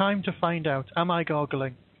 It's time to find out. Am I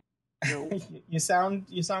gargling? No. You sound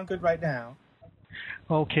good right now.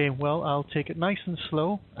 Okay, well, I'll take it nice and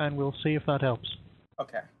slow, and we'll see if that helps.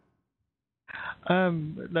 Okay.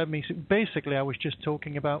 Let me see. Basically, I was just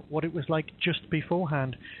talking about what it was like just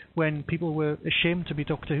beforehand, when people were ashamed to be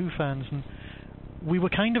Doctor Who fans, and we were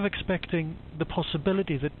kind of expecting the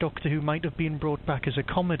possibility that Doctor Who might have been brought back as a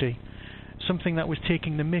comedy, something that was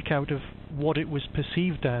taking the mick out of what it was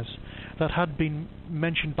perceived as, that had been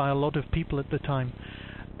mentioned by a lot of people at the time.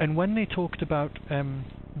 And when they talked about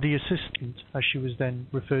the assistant, as she was then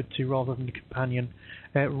referred to rather than the companion,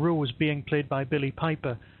 Rose being played by Billie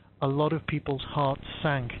Piper, a lot of people's hearts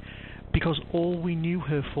sank, because all we knew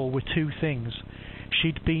her for were two things.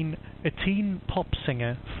 She'd been a teen pop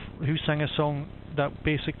singer who sang a song that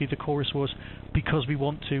basically the chorus was, because we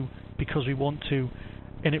want to,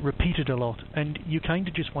 and it repeated a lot, and you kind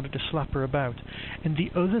of just wanted to slap her about. And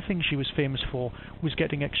the other thing she was famous for was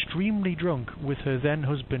getting extremely drunk with her then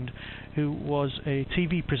husband, who was a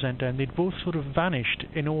TV presenter, and they'd both sort of vanished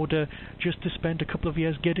in order just to spend a couple of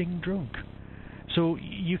years getting drunk. So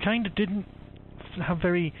you kind of didn't have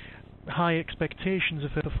very high expectations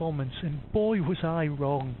of her performance, and boy was I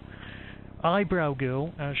wrong. Eyebrow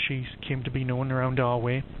Girl, as she came to be known around our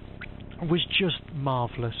way, was just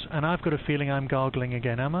marvellous, and I've got a feeling I'm gargling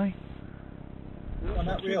again, am I? Well,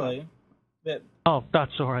 not really. Oh,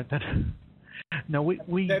 that's all right then. No,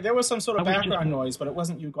 there was some sort of background noise, but it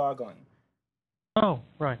wasn't you gargling. Oh,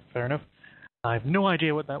 right, fair enough. I have no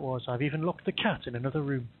idea what that was. I've even locked the cat in another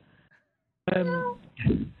room. Oh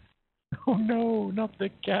no, not the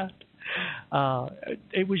cat.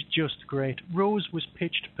 It was just great. Rose was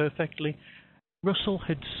pitched perfectly. Russell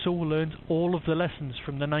had so learned all of the lessons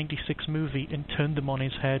from the 96 movie and turned them on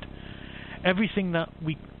his head. Everything that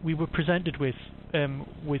we were presented with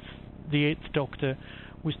the Eighth Doctor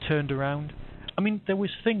was turned around. I mean, there was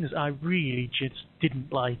things I really just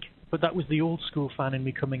didn't like, but that was the old school fan in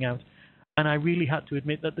me coming out, and I really had to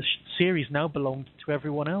admit that the series now belonged to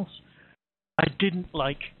everyone else. I didn't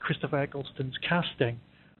like Christopher Eccleston's casting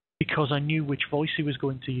because I knew which voice he was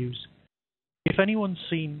going to use. If anyone's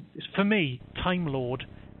seen, for me, Time Lord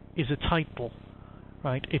is a title,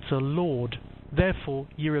 right? It's a lord. Therefore,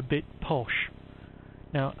 you're a bit posh.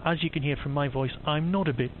 Now, as you can hear from my voice, I'm not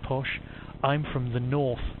a bit posh. I'm from the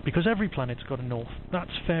north, because every planet's got a north.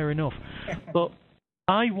 That's fair enough. But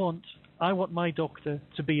I want my Doctor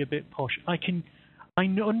to be a bit posh. I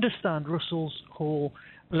understand Russell's whole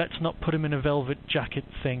let's not put him in a velvet jacket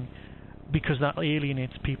thing because that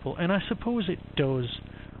alienates people, and I suppose it does.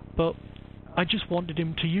 But I just wanted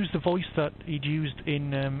him to use the voice that he'd used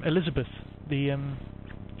in Elizabeth, the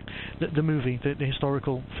movie, the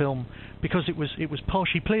historical film, because it was posh.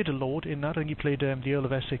 He played a lord in that, and he played the Earl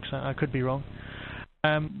of Essex. I could be wrong.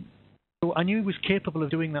 So I knew he was capable of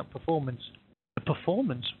doing that performance. The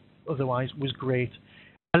performance, otherwise, was great.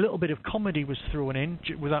 A little bit of comedy was thrown in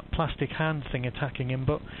with that plastic hand thing attacking him,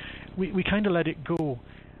 but we kind of let it go.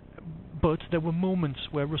 But there were moments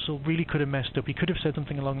where Russell really could have messed up. He could have said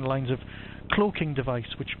something along the lines of cloaking device,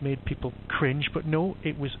 which made people cringe, but no,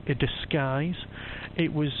 it was a disguise.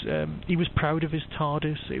 It was he was proud of his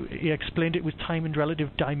TARDIS. He explained it was time and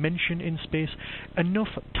relative dimension in space.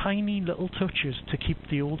 Enough tiny little touches to keep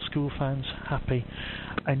the old school fans happy.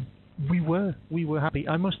 And we were happy.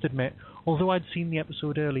 I must admit, although I'd seen the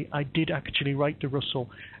episode early, I did actually write to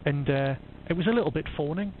Russell, and it was a little bit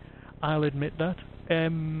phoning, I'll admit that.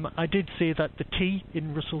 I did say that the T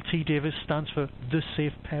in Russell T Davies stands for the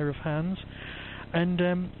safe pair of hands, and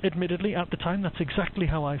admittedly at the time that's exactly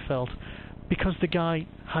how I felt, because the guy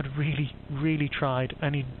had really, really tried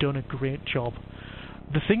and he'd done a great job.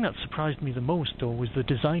 The thing that surprised me the most, though, was the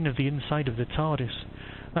design of the inside of the TARDIS.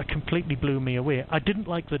 That completely blew me away. I didn't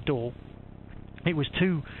like the door. It was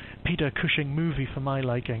too Peter Cushing movie for my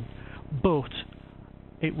liking, but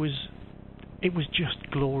it was just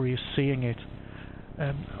glorious seeing it.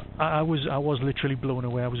 I was literally blown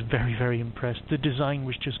away. I was very, very impressed. The design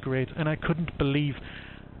was just great, and I couldn't believe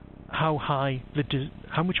how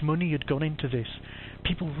much money had gone into this.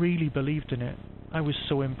 People really believed in it. I was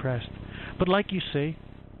so impressed. But like you say,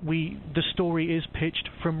 the story is pitched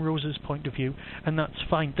from Rose's point of view, and that's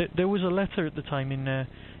fine. There was a letter at the time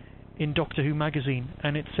in Doctor Who magazine,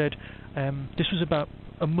 and it said this was about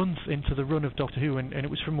a month into the run of Doctor Who, and it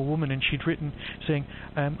was from a woman, and she'd written saying,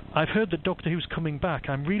 I've heard that Doctor Who's coming back.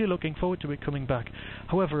 I'm really looking forward to it coming back.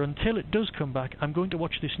 However, until it does come back, I'm going to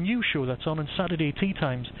watch this new show that's on Saturday tea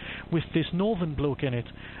times with this northern bloke in it,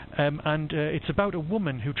 and it's about a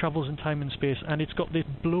woman who travels in time and space, and it's got this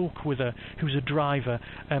bloke with her who's a driver.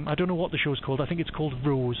 I don't know what the show's called. I think it's called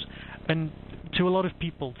Rose. And to a lot of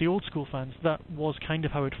people, the old school fans, that was kind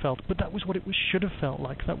of how it felt, but that was what it should have felt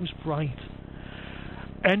like. That was right.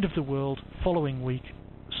 End of the world, following week,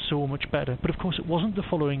 so much better. But of course it wasn't the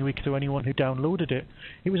following week to anyone who downloaded it.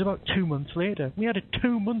 It was about 2 months later. We had a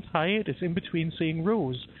 2-month hiatus in between seeing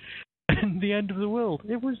Rose and the end of the world.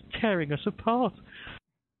 It was tearing us apart.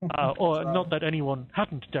 Or not that anyone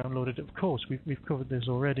hadn't downloaded it, of course. We've covered this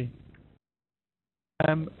already.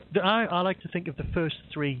 I like to think of the first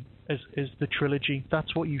 3 as the trilogy.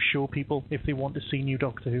 That's what you show people if they want to see new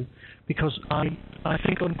Doctor Who, because I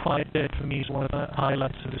think Unquiet Dead for me is one of the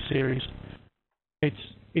highlights of the series.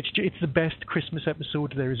 It's the best Christmas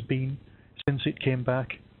episode there has been since it came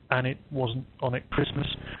back, and it wasn't on at Christmas,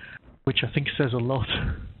 which I think says a lot.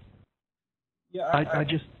 Yeah, I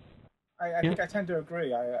think I tend to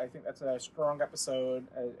agree. I think that's a strong episode.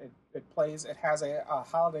 It has a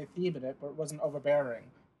holiday theme in it, but it wasn't overbearing,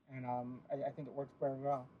 and I think it worked very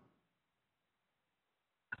well.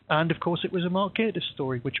 And of course it was a Mark Gatiss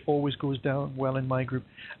story, which always goes down well in my group.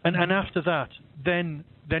 And after that, then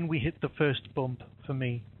we hit the first bump for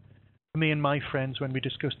me and my friends when we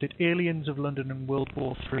discussed it. Aliens of London and World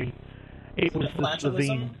War III. It was the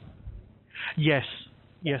Slovene. Yes.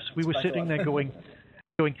 We were sitting there going,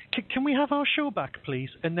 can we have our show back, please?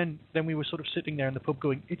 And then we were sort of sitting there in the pub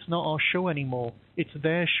going, it's not our show anymore. It's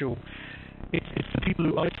their show. It's the people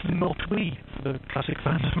who... It's not we, for the classic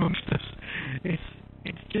fans amongst us.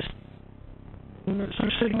 It's just sort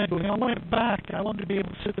of sitting there going, I want it back. I want to be able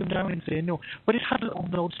to sit them down and say no. But it had little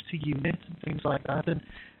nods to unit and things like that, and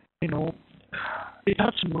it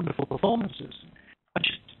had some wonderful performances. I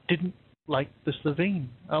just didn't like the Slovene.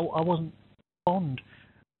 I wasn't fond.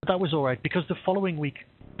 But that was all right, because the following week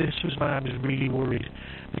this was when I was really worried,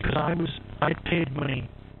 because I'd paid money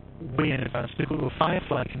way in advance to go to a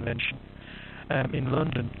Firefly convention in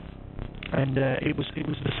London, and it was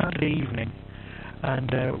the Saturday evening,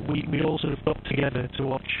 and we all sort of got together to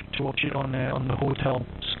watch it on the hotel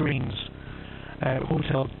screens,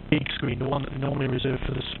 hotel big screen, the one that's normally reserved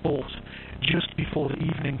for the sport, just before the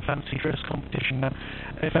evening fancy dress competition. Now,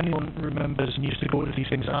 if anyone remembers and used to go to these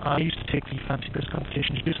things, I used to take the fancy dress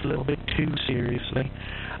competitions just a little bit too seriously.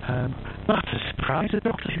 That's a surprise, a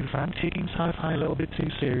Doctor Who fan taking sci-fi a little bit too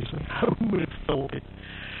seriously. Who would have thought it?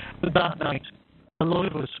 But that night, a lot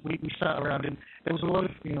of us, we sat around, and there was a lot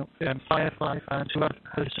of Firefly fans who had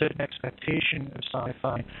a certain expectation of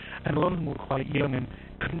sci-fi, and a lot of them were quite young and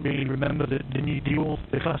couldn't really remember the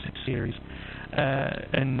classic series,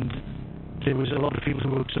 and there was a lot of people who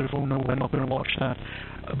were sort of, oh no, we're not going to watch that.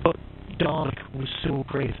 But Dalek was so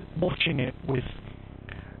great. Watching it with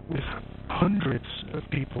hundreds of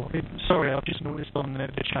people. Sorry, I've just noticed on the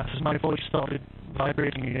chat as my voice started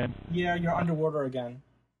vibrating again. Yeah, you're underwater again.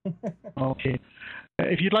 Okay.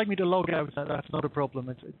 If you'd like me to log out, that's not a problem.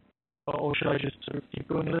 Or should I just sort of keep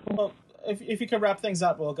going a little? Well, if you could wrap things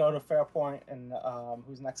up, we'll go to Fairpoint and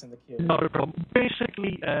who's next in the queue. Not a problem.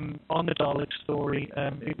 Basically, on the Dalek story,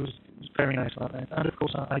 it was very nice that night. And of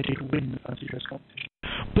course, I did win the fancy dress competition.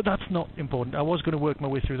 But that's not important. I was going to work my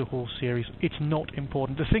way through the whole series. It's not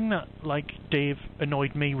important. The thing that, like Dave,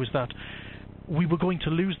 annoyed me was that we were going to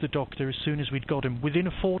lose the Doctor as soon as we'd got him. Within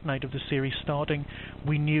a fortnight of the series starting,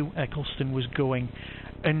 we knew Eccleston was going.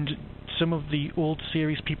 And some of the old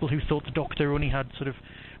series people who thought the Doctor only had sort of,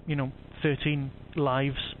 13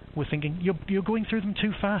 lives were thinking, you're going through them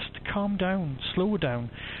too fast. Calm down. Slow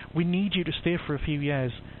down. We need you to stay for a few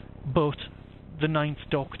years. But the Ninth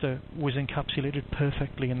Doctor was encapsulated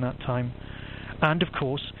perfectly in that time. And of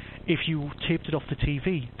course, if you taped it off the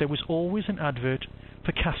TV, there was always an advert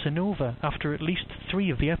for Casanova after at least 3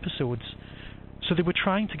 of the episodes. So they were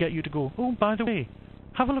trying to get you to go, oh, by the way,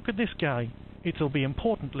 have a look at this guy. It'll be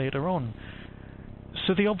important later on.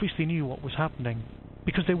 So they obviously knew what was happening,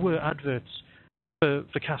 because there were adverts for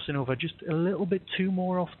Casanova just a little bit too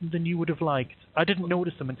more often than you would have liked. I didn't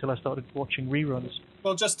notice them until I started watching reruns.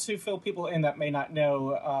 Well, just to fill people in that may not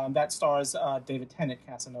know, that stars David Tennant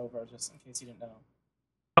Casanova, just in case you didn't know.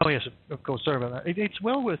 Oh yes, of course. Sorry about that. It's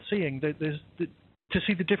well worth seeing. To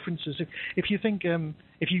see the differences. If you think,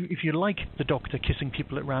 if you like the Doctor kissing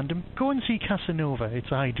people at random, go and see Casanova.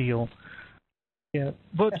 It's ideal. Yeah,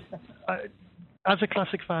 but as a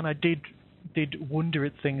classic fan, I did wonder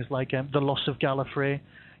at things like the loss of Gallifrey.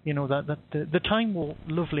 That the Time War,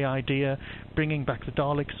 lovely idea, bringing back the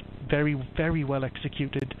Daleks, very, very well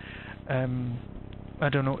executed. I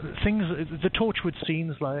don't know, things, the Torchwood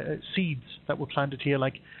scenes, like seeds that were planted here,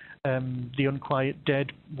 like the Unquiet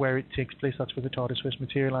Dead, where it takes place, that's where the TARDIS first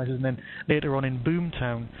materializes, and then later on in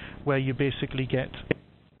Boomtown, where you basically get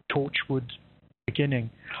Torchwood beginning.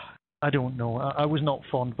 I don't know, I was not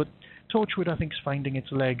fond, but Torchwood, I think, is finding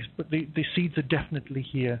its legs, but the seeds are definitely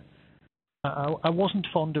here. I wasn't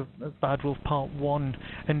fond of Bad Wolf Part 1,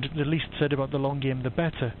 and the least said about The Long Game, the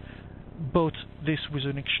better. But this was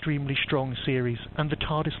an extremely strong series, and the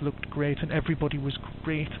TARDIS looked great, and everybody was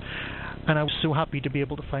great. And I was so happy to be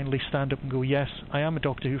able to finally stand up and go, yes, I am a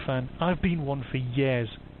Doctor Who fan. I've been one for years.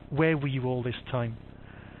 Where were you all this time?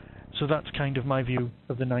 So that's kind of my view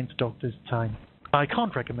of the Ninth Doctor's time. I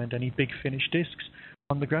can't recommend any Big Finish discs,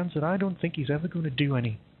 on the grounds that I don't think he's ever going to do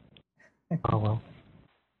any. Oh well.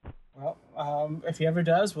 Well, if he ever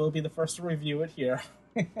does, we'll be the first to review it here.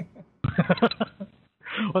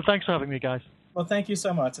 Well, thanks for having me, guys. Well, thank you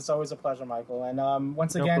so much. It's always a pleasure, Michael. And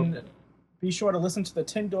once again, be sure to listen to the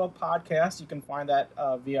Tin Dog podcast. You can find that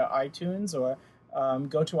via iTunes, or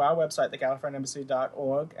go to our website,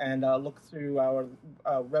 thegallifreyanembassy.org, and look through our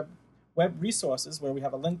web resources where we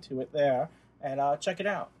have a link to it there, and check it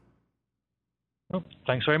out. Well,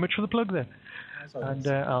 thanks very much for the plug there. And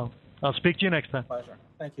I'll speak to you next time. Pleasure.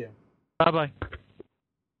 Thank you. Bye-bye.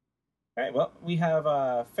 All right, well, we have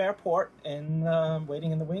Fairport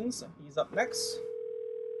waiting in the wings. He's up next.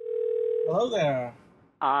 Hello there.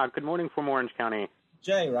 Good morning from Orange County.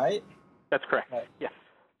 Jay, right? That's correct, right. Yes.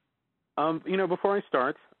 Before I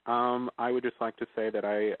start, I would just like to say that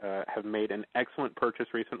I have made an excellent purchase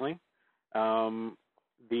recently.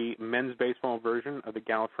 The men's baseball version of the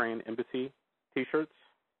Gallifreyan Embassy T-shirts.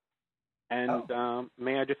 And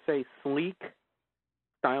may I just say sleek,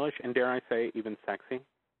 stylish, and dare I say even sexy.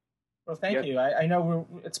 Well, thank you. I know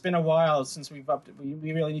it's been a while since we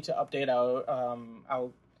really need to update our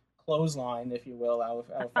clothesline, if you will, our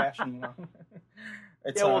fashion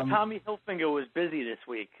line. Tommy Hilfiger was busy this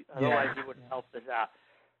week. Otherwise, he would have helped us out.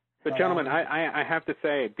 But gentlemen, I have to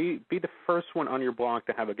say, be the first one on your blog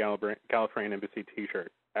to have a Gallifreyan Embassy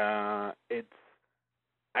T-shirt. I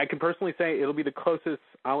can personally say it'll be the closest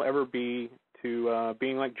I'll ever be to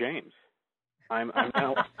being like James. I'm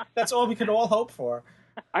now. That's all we could all hope for.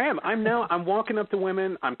 I am. I'm walking up to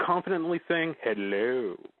women. I'm confidently saying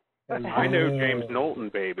hello. I know James Knowlton,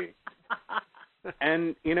 baby.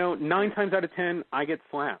 And 9 times out of 10, I get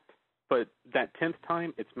slapped. But that 10th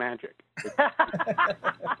time, it's magic.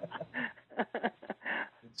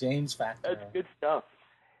 James factor. That's good stuff.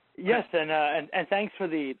 Yes, and thanks for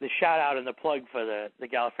the shout out and the plug for the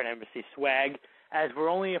Gallifreyan Embassy swag. As we're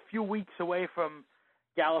only a few weeks away from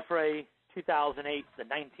Gallifrey 2008, the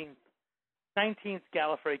 19th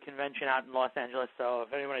Gallifrey convention out in Los Angeles. So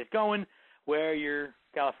if anybody's going, wear your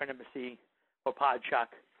Gallifreyan Embassy or Podshock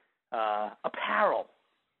apparel.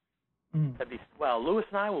 Well, Lewis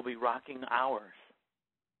and I will be rocking ours.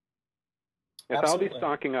 Yes, Absolutely. I'll be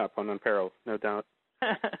stocking up on apparel, no doubt.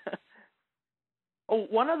 Oh,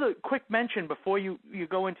 one other quick mention before you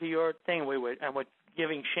go into your thing, and we're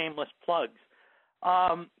giving shameless plugs.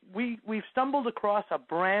 We've stumbled across a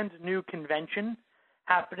brand new convention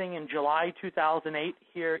happening in July 2008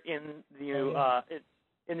 here in the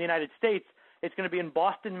United States. It's going to be in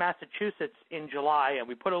Boston, Massachusetts in July, and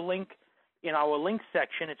we put a link in our links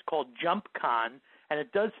section. It's called JumpCon, and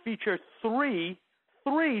it does feature three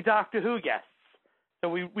Doctor Who guests. So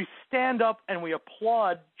we stand up and we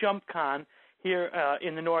applaud JumpCon here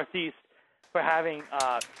in the Northeast for having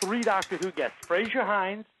 3 Doctor Who guests: Fraser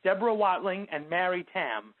Hines, Deborah Watling, and Mary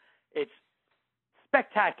Tam. It's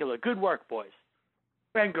spectacular. Good work, boys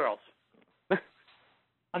and girls.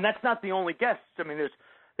 And that's not the only guests. I mean,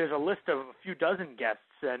 there's a list of a few dozen guests,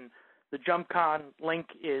 and the JumpCon link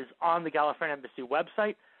is on the Gallifreyan Embassy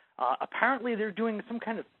website. Apparently, they're doing some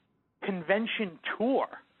kind of convention tour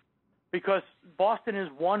because Boston is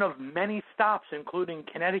one of many stops, including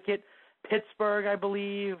Connecticut, Pittsburgh, I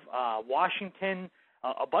believe, Washington,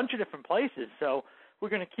 a bunch of different places. So we're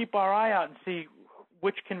going to keep our eye out and see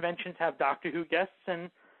which conventions have Doctor Who guests and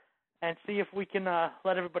see if we can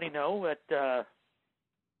let everybody know that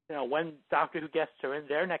when Doctor Who guests are in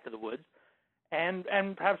their neck of the woods. And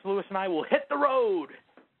perhaps Lewis and I will hit the road.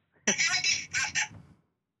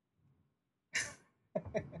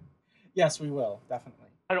 Yes, we will, definitely.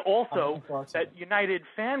 And also, that United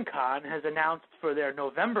Fan Con has announced for their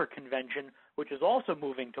November convention, which is also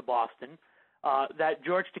moving to Boston, that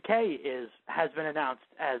George Takei has been announced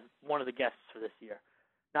as one of the guests for this year.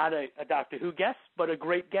 Not a Doctor Who guest, but a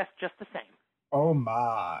great guest just the same. Oh,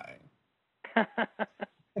 my.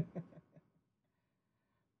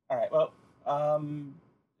 All right, well...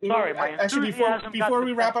 Sorry, actually, before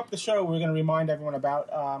we wrap up the show, we're going to remind everyone about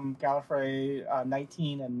Gallifrey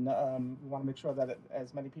 19, and we want to make sure that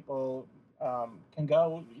as many people can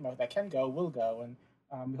go, that can go, will go, and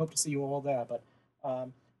we hope to see you all there. But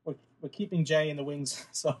we're keeping Jay in the wings.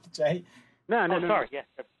 So, Jay? No. Sorry. Yeah.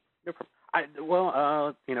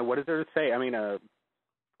 What is there to say? I mean, as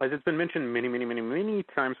it's been mentioned many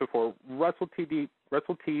times before, Russell T's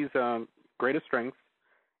greatest strength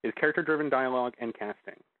is character-driven dialogue and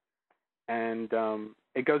casting. And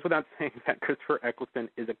it goes without saying that Christopher Eccleston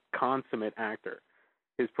is a consummate actor.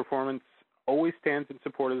 His performance always stands in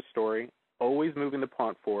support of the story, always moving the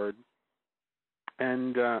plot forward.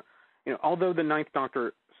 And, although the Ninth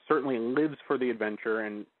Doctor certainly lives for the adventure,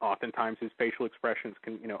 and oftentimes his facial expressions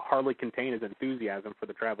can, hardly contain his enthusiasm for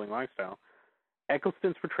the traveling lifestyle,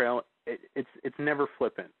 Eccleston's portrayal, it's never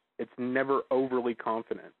flippant. It's never overly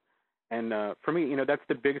confident. And for me, that's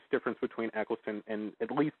the biggest difference between Eccleston and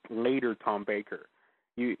at least later Tom Baker.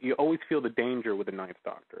 You always feel the danger with the Ninth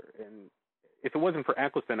Doctor. And if it wasn't for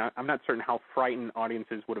Eccleston, I'm not certain how frightened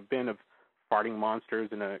audiences would have been of farting monsters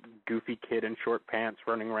and a goofy kid in short pants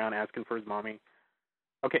running around asking for his mommy.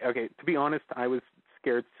 Okay, to be honest, I was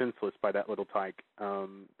scared senseless by that little tyke.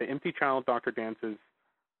 The Empty Child Doctor dances,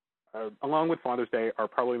 along with Father's Day, are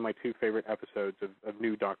probably my 2 favorite episodes of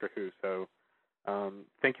new Doctor Who. So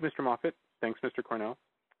thank you, Mr. Moffat. Thanks, Mr. Cornell.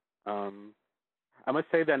 I must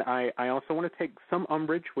say that I also want to take some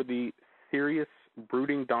umbrage with the serious,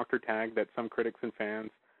 brooding Doctor tag that some critics and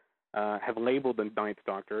fans have labeled the Ninth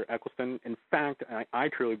Doctor. Eccleston, in fact, I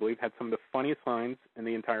truly believe, had some of the funniest lines in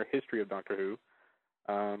the entire history of Doctor Who.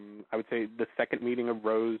 I would say the second meeting of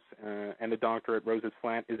Rose and the Doctor at Rose's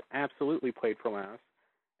flat is absolutely played for laughs,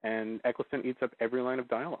 and Eccleston eats up every line of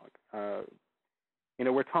dialogue.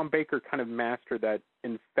 Where Tom Baker kind of mastered that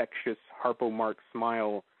infectious Harpo Marx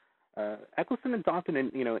smile, Eccleston adopted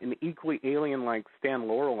an equally alien-like Stan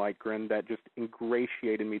Laurel-like grin that just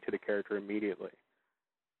ingratiated me to the character immediately.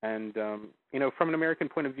 And, from an American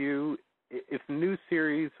point of view, if the new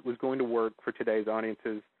series was going to work for today's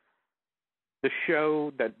audiences, the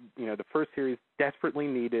show that, the first series desperately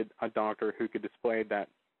needed a doctor who could display that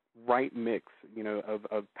right mix,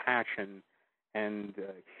 of passion and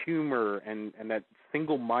humor and that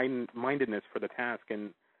single-mindedness for the task.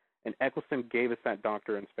 And Eccleston gave us that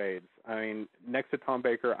doctor in spades. I mean, next to Tom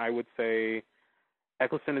Baker, I would say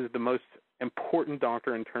Eccleston is the most important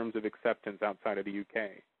doctor in terms of acceptance outside of the UK.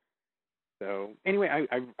 So anyway,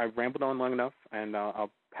 I rambled on long enough, and I'll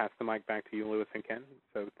pass the mic back to you, Lewis and Ken.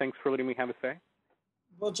 So thanks for letting me have a say.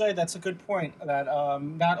 Well, Jay, that's a good point. That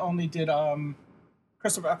not only did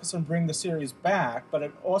Christopher Eccleston bring the series back, but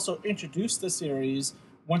it also introduced the series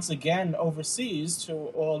once again overseas to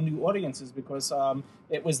all new audiences, because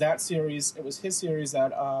it was that series, it was his series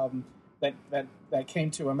that that came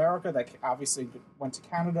to America, that obviously went to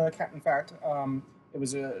Canada. In fact,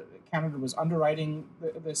 Canada was underwriting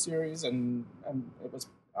the series, and it was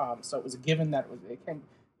so it was a given that it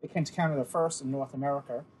came to Canada first in North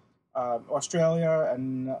America, Australia,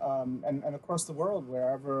 and across the world,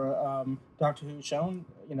 wherever Doctor Who is shown.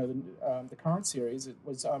 The current series, it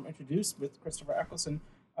was introduced with Christopher Eccleston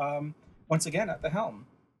once again at the helm.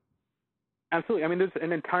 Absolutely. I mean, there's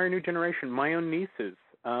an entire new generation. My own nieces,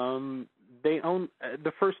 they own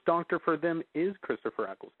the first Doctor for them is Christopher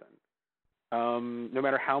Eccleston. No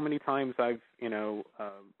matter how many times I've,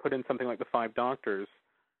 put in something like the Five Doctors,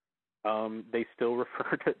 they still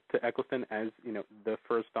refer to Eccleston as, the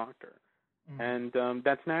first Doctor. Mm-hmm. And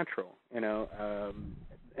that's natural,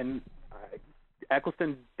 and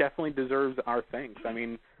Eccleston definitely deserves our thanks. I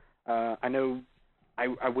mean, I know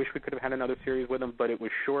I wish we could have had another series with him, but it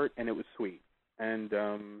was short and it was sweet. And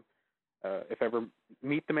if I ever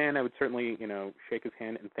meet the man, I would certainly, shake his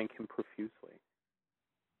hand and thank him profusely.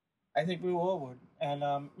 I think we all would. And,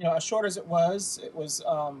 as short as it was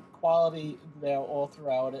quality there all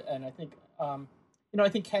throughout it. And I think, I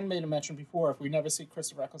think Ken made a mention before, if we never see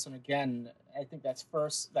Christopher Eccleston again, I think that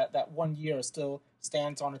 1 year still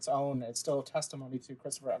stands on its own. It's still a testimony to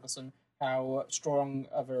Christopher Eccleston, how strong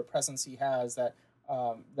of a presence he has, that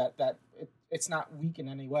it's not weak in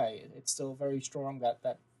any way. It's still very strong,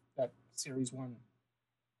 that Series 1.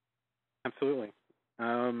 Absolutely.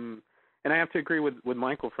 And I have to agree with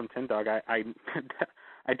Michael from Tin Dog. I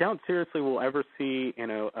doubt seriously we'll ever see,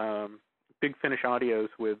 Big Finish audios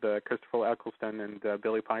with Christopher Eccleston and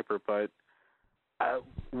Billy Piper, but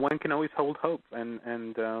one can always hold hope, and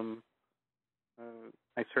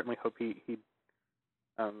I certainly hope he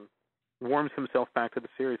warms himself back to the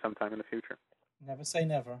series sometime in the future. Never say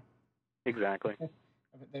never. Exactly.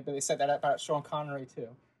 They said that about Sean Connery, too.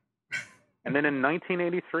 And then in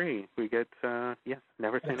 1983, we get,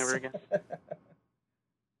 Never Say Never Again.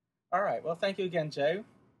 All right. Well, thank you again, Jay.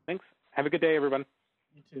 Thanks. Have a good day, everyone.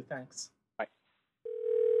 You too. Thanks. Bye.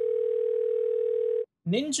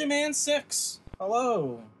 Ninja Man 6.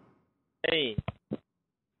 Hello. Hey.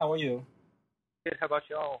 How are you? Good. How about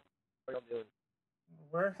y'all? What are y'all doing?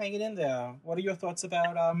 We're hanging in there. What are your thoughts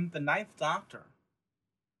about the Ninth Doctor?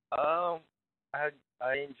 I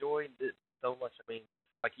enjoyed it so much. I mean,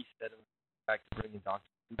 like you said, back to bringing Doctor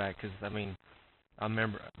Who back, because I mean, I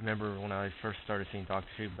remember when I first started seeing Doctor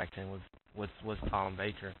Who back then was Tom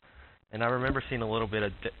Baker, and I remember seeing a little bit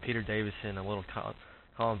of Peter Davison, a little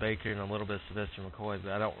Colin Baker, and a little bit of Sylvester McCoy,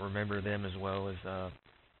 but I don't remember them as well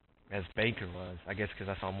as Baker was. I guess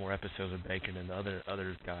because I saw more episodes of Baker than the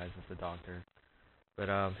other guys as the Doctor. But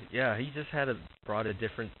he just brought a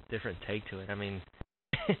different take to it. I mean,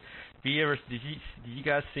 did you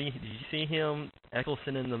guys see him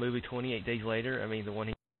Eccleston in the movie 28 Days Later? I mean, the one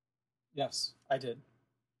he. Yes, I did.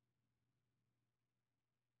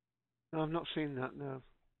 No, I've not seen that. No.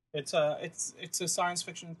 It's a science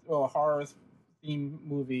fiction or horror theme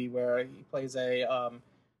movie where he plays a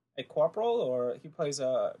corporal, or he plays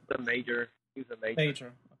the major. He's a major. Major.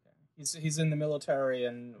 Okay. He's in the military,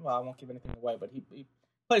 and I won't give anything away, but he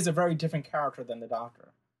plays a very different character than the Doctor.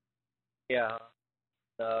 Yeah.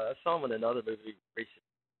 I saw him in another movie recently.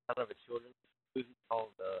 I don't know if it's children's movie called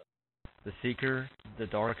The Seeker, The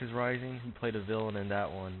Dark is Rising. He played a villain in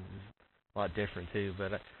that one. A lot different too,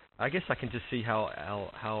 but I guess I can just see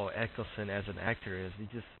how Eccleston as an actor is.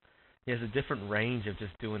 He has a different range of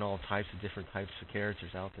just doing all different types of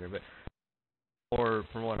characters out there. But or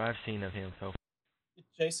from what I've seen of him so far.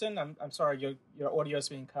 Jason, I'm sorry, your audio is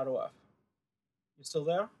being cut off. You still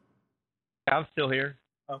there? I'm still here.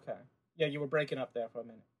 Okay. Yeah, you were breaking up there for a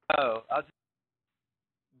minute. Oh,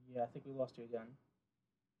 yeah, I think we lost you again.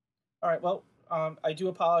 All right, well, I do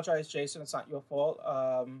apologize, Jason. It's not your fault.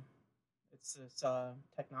 It's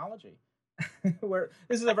technology.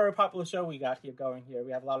 This is a very popular show we got here going here.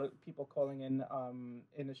 We have a lot of people calling in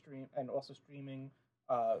the stream and also streaming.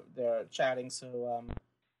 They're chatting, so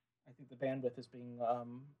I think the bandwidth is being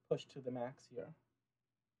pushed to the max here.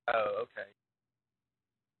 Oh, okay.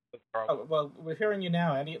 Oh, well, we're hearing you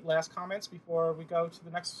now. Any last comments before we go to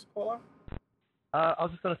the next caller? I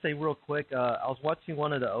was just going to say real quick, I was watching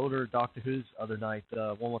one of the older Doctor Who's the other night,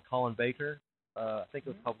 one with Colin Baker. I think it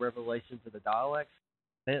was called Revelations of the Daleks.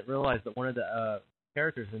 I didn't realize that one of the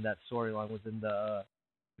characters in that storyline was in the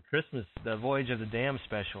Voyage of the Dam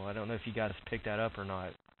special. I don't know if you guys picked that up or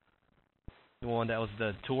not. The one that was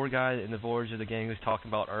the tour guide in the Voyage of the Dam who was talking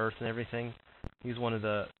about Earth and everything. He was one of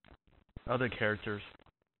the other characters.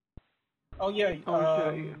 Oh, yeah.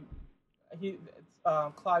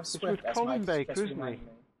 Clive Swift. It's Colin Baker, isn't he?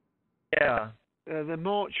 Yeah. The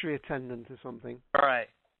mortuary attendant or something. Right.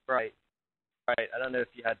 I don't know if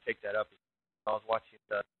you had picked that up. I was watching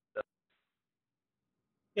the...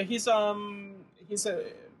 Yeah,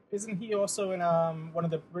 isn't he also in one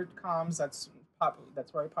of the Britcoms that's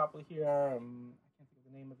very popular here? I can't think of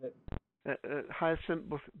the name of it. Hyacinth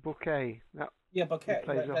Bouquet. Bouquet. He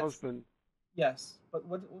plays the husband. Yes, but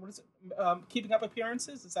what is it? Keeping Up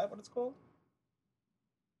Appearances? Is that what it's called?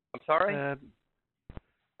 I'm sorry?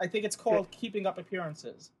 I think it's called Keeping Up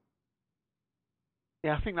Appearances.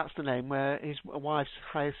 Yeah, I think that's the name, where his wife's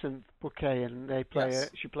Hyacinth Bouquet, and they play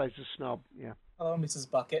she plays a snob, yeah. Hello, Mrs.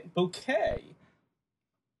 Bucket. Bouquet!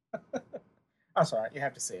 Oh, sorry, you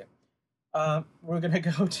have to see it. We're going to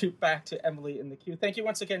go back to Emily in the queue. Thank you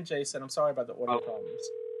once again, Jason. I'm sorry about the audio problems.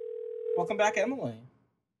 Welcome back, Emily.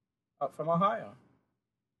 Up from Ohio.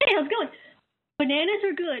 Hey, how's it going? Bananas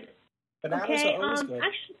are good. Bananas are always good.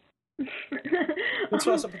 Actually... Good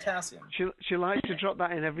source of potassium. She likes to drop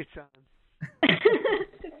that in every time.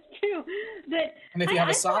 It's true. And if you have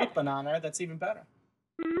a Sonic banana, that's even better.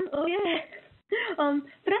 Oh, yeah.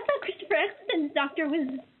 But I thought Christopher Eccleston's Doctor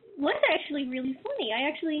was actually really funny. I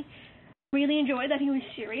actually really enjoyed that he was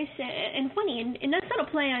serious and funny. And that's not a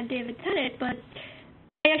play on David Tennant, but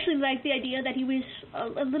I actually liked the idea that he was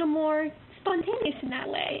a little more spontaneous in that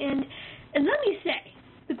way. And let me say,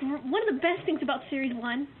 one of the best things about Series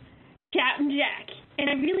 1, Captain Jack. And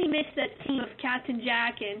I really miss that team of Captain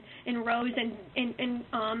Jack and Rose and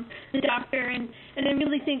the Doctor. And I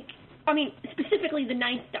really think, I mean, specifically the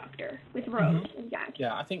Ninth Doctor with Rose and Jack.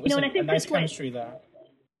 Yeah, I think it was a nice chemistry there.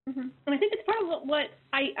 Mm-hmm. And I think it's part of what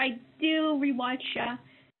I do rewatch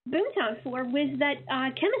Boomtown for was that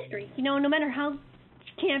chemistry. You know, no matter how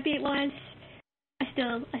campy it was, I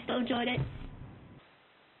still enjoyed it.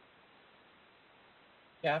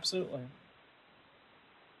 Yeah, absolutely.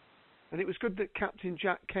 And it was good that Captain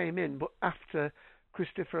Jack came in, but after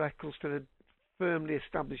Christopher Eccleston had firmly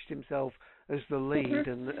established himself as the lead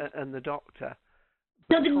and the Doctor.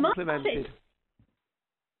 No, did complimented.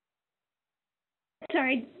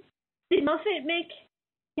 Did Moffat make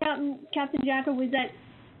Captain Jack, or was that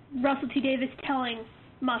Russell T Davies telling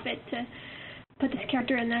Moffat to put this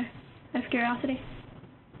character in there? Out of curiosity.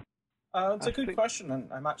 It's a good question,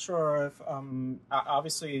 and I'm not sure if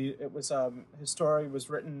obviously it was his story was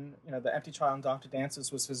written. You know, The Empty Child and Dr.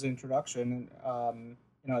 Dances was his introduction. You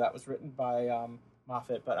know, that was written by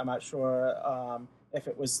Moffat, but I'm not sure if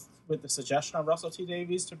it was with the suggestion of Russell T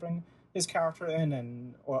Davies to bring his character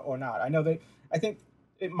in, or not. I think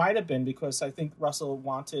it might have been because I think Russell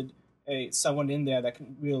wanted someone in there that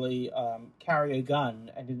can really carry a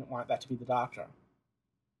gun, and didn't want that to be the Doctor.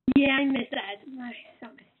 Yeah, I missed that. I so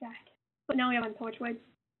missed that. But now we have on Torchwood.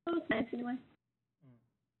 So it's nice anyway.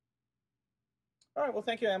 All right, well,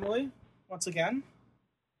 thank you, Emily, once again.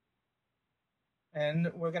 And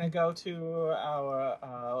we're going to go to our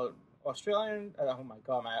Australian... oh, my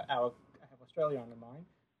God, I have Australia on the mind.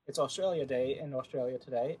 It's Australia Day in Australia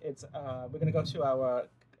today. We're going to go to our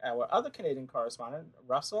other Canadian correspondent,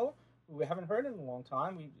 Russell, who we haven't heard in a long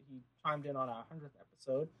time. He chimed in on our 100th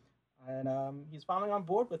episode. And he's finally on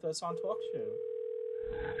board with us on Talk Show.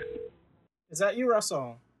 Is that you,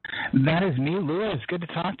 Russell? That is me, Louis. Good to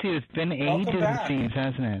talk to you. It's been ages, it seems,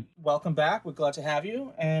 hasn't it? Welcome back. We're glad to have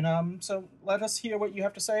you. And so let us hear what you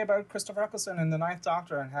have to say about Christopher Eccleston and the Ninth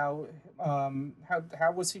Doctor, and how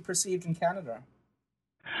was he perceived in Canada?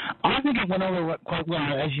 I think it went over quite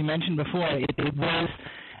well. As you mentioned before, it was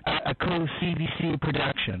a co-CBC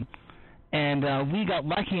production. And we got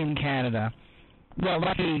lucky in Canada. Well,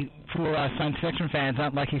 lucky for science fiction fans,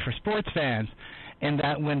 not lucky for sports fans, in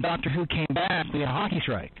that when Doctor Who came back, we had a hockey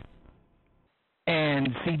strike. And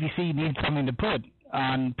CBC needed something to put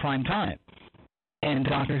on prime time. And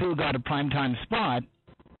Doctor Who got a prime time spot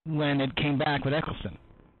when it came back with Eccleston.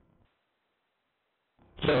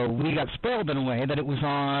 So we got spoiled in a way that it was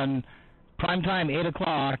on primetime 8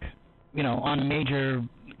 o'clock, on a major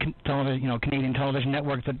television, Canadian television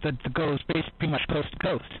network that goes pretty much coast to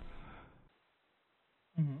coast.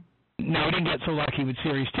 Mm-hmm. Now, we didn't get so lucky with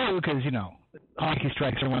Series 2 because, hockey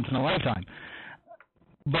strikes are once in a lifetime.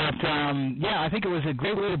 But, I think it was a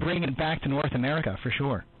great way to bring it back to North America, for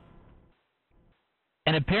sure.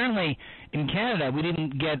 And apparently, in Canada, we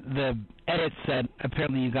didn't get the edits that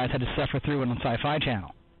apparently you guys had to suffer through on the Sci-Fi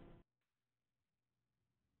Channel.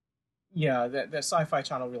 Yeah, the Sci-Fi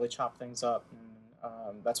Channel really chopped things up. And,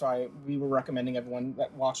 that's why we were recommending everyone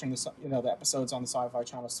that watching the episodes on the Sci-Fi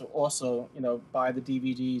Channel to also, buy the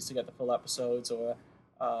DVDs to get the full episodes, or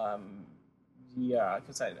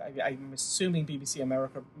because I'm assuming BBC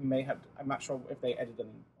America may have. I'm not sure if they edited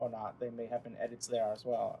them or not. They may have been edits there as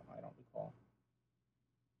well. I don't recall.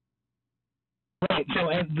 Right. So,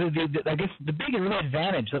 I guess the big real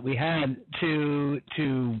advantage that we had to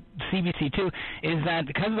CBC2 is that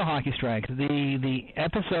because of the hockey strike, the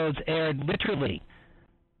episodes aired literally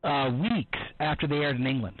weeks after they aired in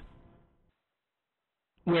England,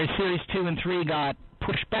 where Series 2 and 3 got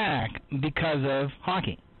pushed back because of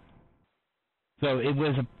hockey. So it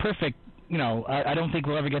was a perfect, I don't think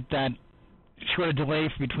we'll ever get that short a delay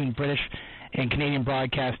between British and Canadian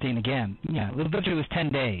broadcasting again. Yeah, literally it was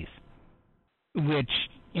 10 days. Which,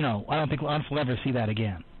 I don't think we'll ever see that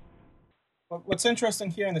again. Well, what's interesting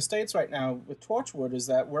here in the States right now with Torchwood is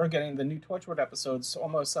that we're getting the new Torchwood episodes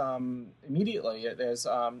almost immediately. There's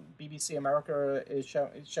BBC America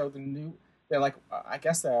showed the new. They're like, I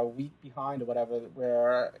guess they're a week behind or whatever.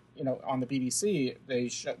 Where on the BBC they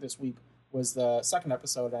this week was the second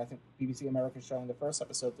episode, and I think BBC America is showing the first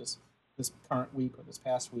episode this current week or this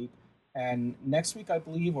past week. And next week, I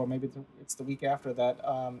believe, or maybe it's the week after that,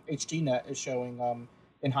 HDNet is showing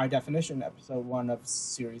in high definition episode 1 of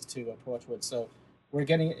Series 2 of Torchwood. So we're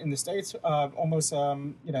getting it in the States almost,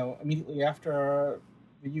 immediately after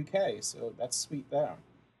the UK. So that's sweet there.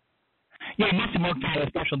 Yeah, it must have worked out a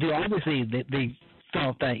special deal. Obviously, they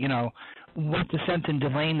felt that, what's the sense in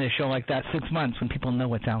delaying this show like that 6 months when people know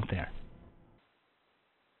what's out there?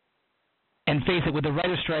 And face it, with the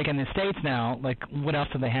writer's strike in the States now, like, what else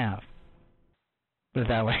do they have? Put it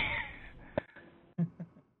that way.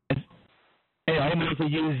 I might as well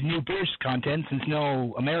use new British content since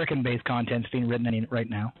no American-based content's being written right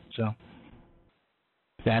now. So,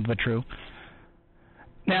 sad but true.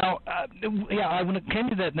 Now, when it came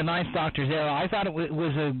to the Ninth Doctor's era, I thought it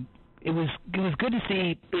was good to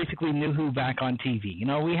see basically New Who back on TV.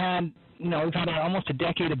 We've had almost a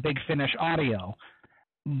decade of Big Finish audio,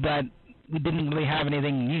 but we didn't really have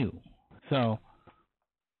anything new. So,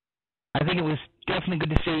 I think it was definitely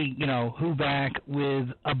good to see, Who back with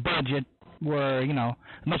a budget where, as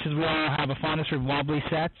much as we all have a fondness for wobbly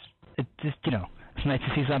sets, it's just, it's nice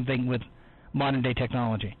to see something with modern day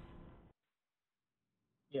technology.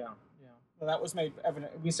 Yeah. Well, that was made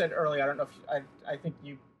evident. We said earlier, I don't know if I think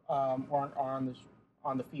you weren't on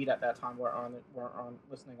the feed at that time, weren't on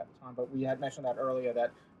listening at the time, but we had mentioned that earlier,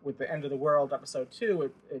 that with the End of the World episode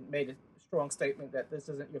 2, it made a strong statement that this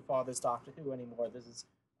isn't your father's Doctor Who anymore. This is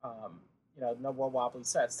no more wobbly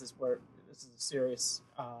sets. This is a serious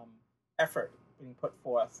effort being put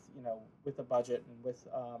forth, with a budget and with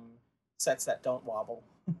sets that don't wobble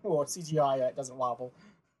or CGI that doesn't wobble.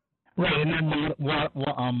 Right, and then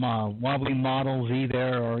wobbly models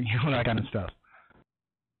either, or that kind of stuff.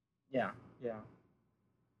 Yeah.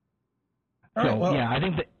 So, I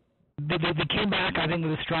think that they came back, I think,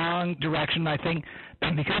 with a strong direction. I think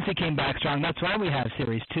because they came back strong, that's why we have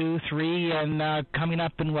Series 2, 3, and coming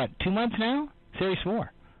up in, 2 months now? Series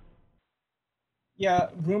 4. Yeah,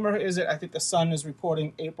 rumor is that I think The Sun is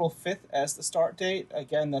reporting April 5th as the start date.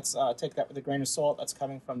 Again, that's take that with a grain of salt. That's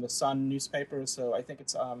coming from The Sun newspaper, so I think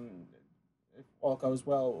it's, if all goes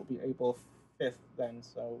well, it will be April 5th then.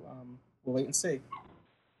 So we'll wait and see.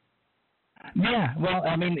 Yeah, well,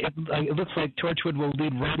 I mean, it looks like Torchwood will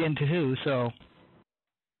lead right into Who, so,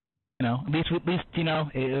 at least, let's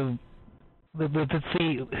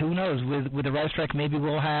see, who knows, with the writer's strike, maybe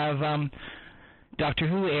we'll have Doctor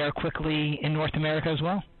Who air quickly in North America as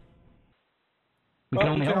well. We can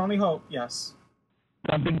only hope, yes.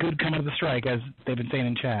 Something good come out of the strike, as they've been saying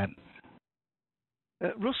in chat.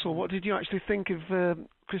 Russell, what did you actually think of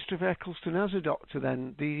Christopher Eccleston as a Doctor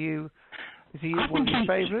then? Is he one of your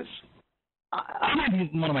favourites? I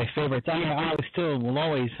think he's one of my favorites. I still will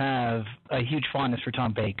always have a huge fondness for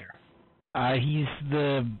Tom Baker. He's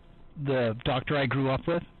the Doctor I grew up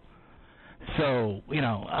with. So,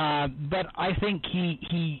 but I think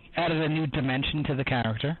he added a new dimension to the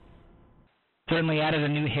character. Certainly added a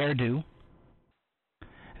new hairdo.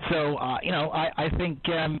 So, I think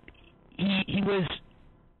he was,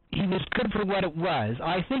 he was good for what it was.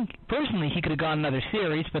 I think personally he could have gone another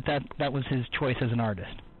series, but that was his choice as an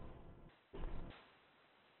artist.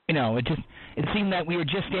 You know, it seemed that we were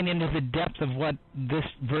just getting into the depth of what this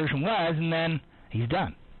version was, and then he's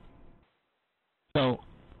done. So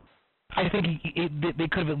I think he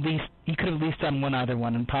could have at least done one other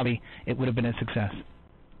one, and probably it would have been a success.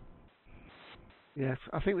 Yes,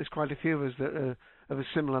 I think there's quite a few of us that are of a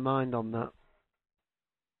similar mind on that.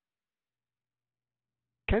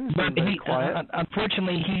 Ken's been very quiet.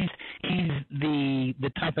 Unfortunately, he's the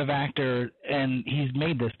type of actor, and he's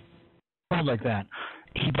made this job like that.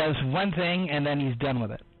 He does one thing, and then he's done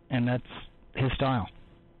with it, and that's his style.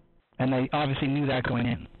 And they obviously knew that going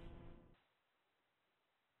in.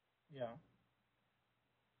 Yeah.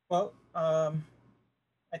 Well,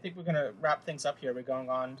 I think we're going to wrap things up here. We're going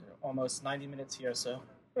on almost 90 minutes here, so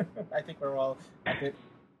I think we're all a bit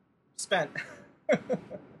spent.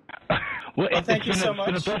 Well, thank you so much.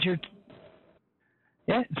 It's been a pleasure.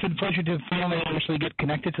 Yeah, it's been a pleasure to finally actually get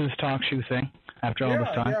connected to this talk show thing after all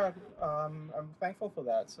this time. Yeah, I'm thankful for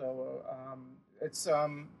that. So it's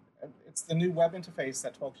the new web interface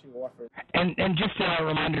that TalkShoe offers. And just a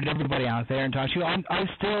reminder to everybody out there in TalkShoe, I've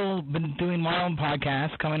still been doing my own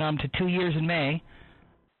podcast, coming on to 2 years in May,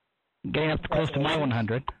 getting up close to my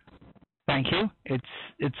 100. Thank you.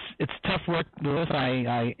 It's tough work, Lewis.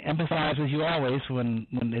 I empathize with you always when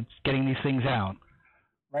it's getting these things out.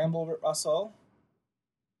 Ramble with Russell.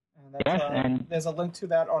 And that's, yes, and there's a link to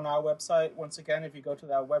that on our website. Once again, if you go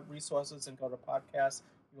to our web resources and go to podcast,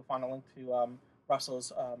 you'll find a link to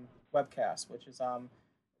Russell's webcast, which is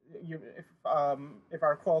if I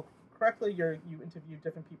recall correctly, you interview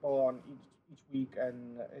different people on each week,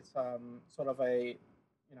 and it's sort of a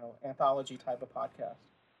anthology type of podcast.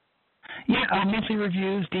 Yeah, monthly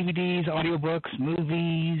reviews, DVDs, audiobooks,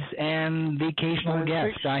 movies, and the occasional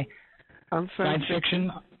guest. Science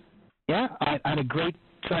fiction. Yeah, I had a great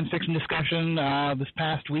science fiction discussion this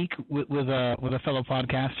past week with a fellow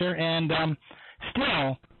podcaster, and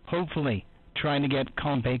still, hopefully, trying to get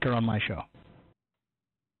Colin Baker on my show.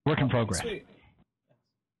 Work in progress. Sweet.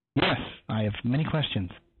 Yes, I have many questions.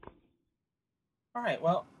 All right,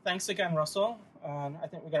 well, thanks again, Russell. I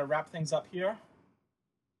think we're going to wrap things up here.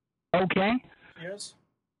 Okay. Cheers.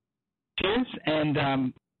 Cheers, and oops,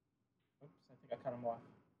 I think I cut him off.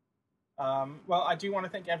 Well, I do want to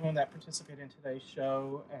thank everyone that participated in today's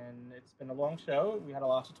show, and it's been a long show. We had a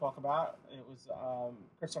lot to talk about. It was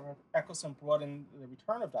Christopher Eccleston brought in the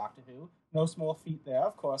return of Doctor Who. No small feat there,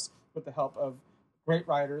 of course, with the help of great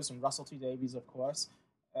writers and Russell T Davies, of course.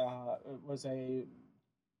 It was a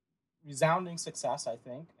resounding success, I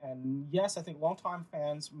think. And yes, I think longtime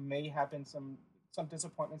fans may have been some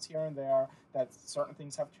disappointments here and there that certain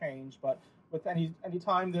things have changed, but with any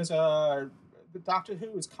time there's the Doctor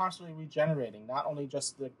Who is constantly regenerating, not only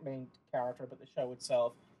just the main character but the show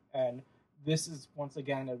itself, and this is once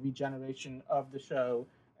again a regeneration of the show,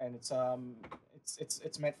 and it's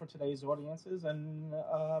meant for today's audiences, and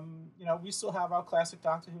we still have our classic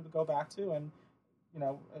Doctor Who to go back to, and and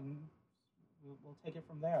we'll take it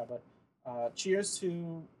from there. But cheers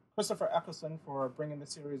to Christopher Eccleston for bringing the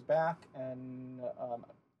series back, and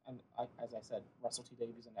as I said, Russell T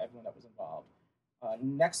Davies and everyone that was involved.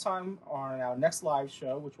 Next time on our next live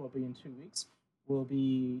show, which will be in 2 weeks, we'll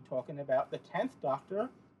be talking about the 10th Doctor,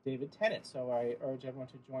 David Tennant. So I urge everyone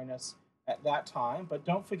to join us at that time. But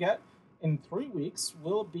don't forget, in 3 weeks,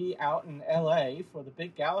 we'll be out in LA for the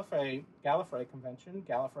big Gallifrey convention,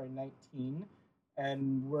 Gallifrey 19.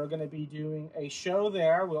 And we're going to be doing a show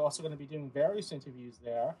there. We're also going to be doing various interviews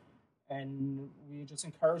there. And we just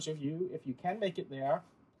encourage you, if you can make it there,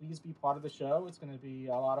 please be part of the show. It's going to be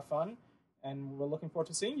a lot of fun. And we're looking forward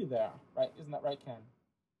to seeing you there. Right? Isn't that right, Ken?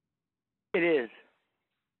 It is.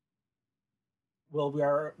 We'll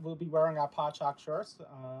be wearing our Podshock shirts.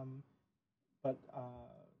 But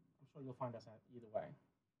I'm sure you'll find us either way.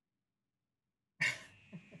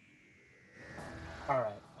 All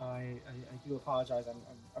right. I do apologize.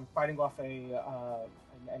 I'm fighting off a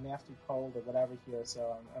nasty cold or whatever here,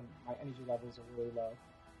 so my energy levels are really low.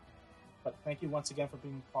 But thank you once again for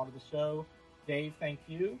being part of the show. Dave, thank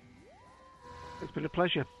you. It's been a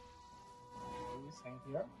pleasure. Same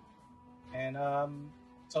here. And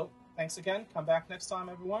so thanks again. Come back next time,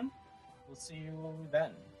 everyone. We'll see you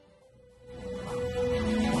then.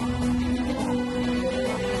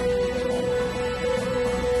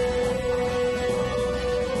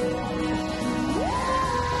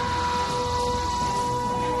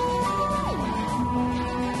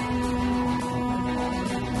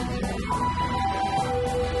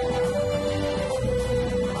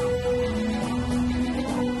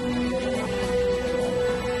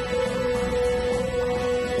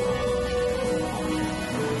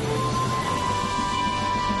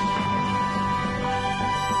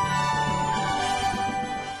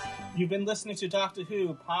 You've been listening to Doctor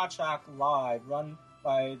Who Podshock Live, run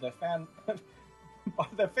by the fan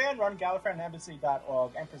fan-run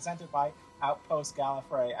GallifreyanEmbassy.org and presented by Outpost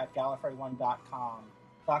Gallifrey at Gallifrey1.com.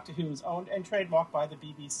 Doctor Who is owned and trademarked by the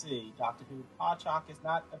BBC. Doctor Who Podshock is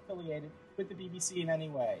not affiliated with the BBC in any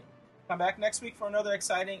way. Come back next week for another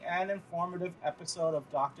exciting and informative episode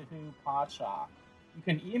of Doctor Who Podshock. You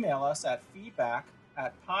can email us at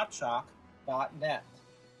feedback@podshock.net.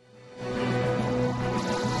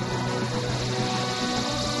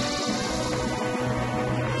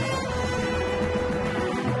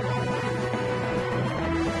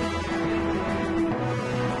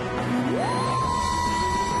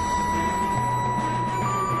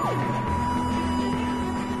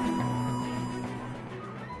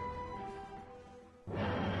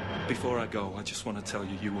 Before I go, I just want to tell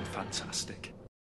you were fantastic.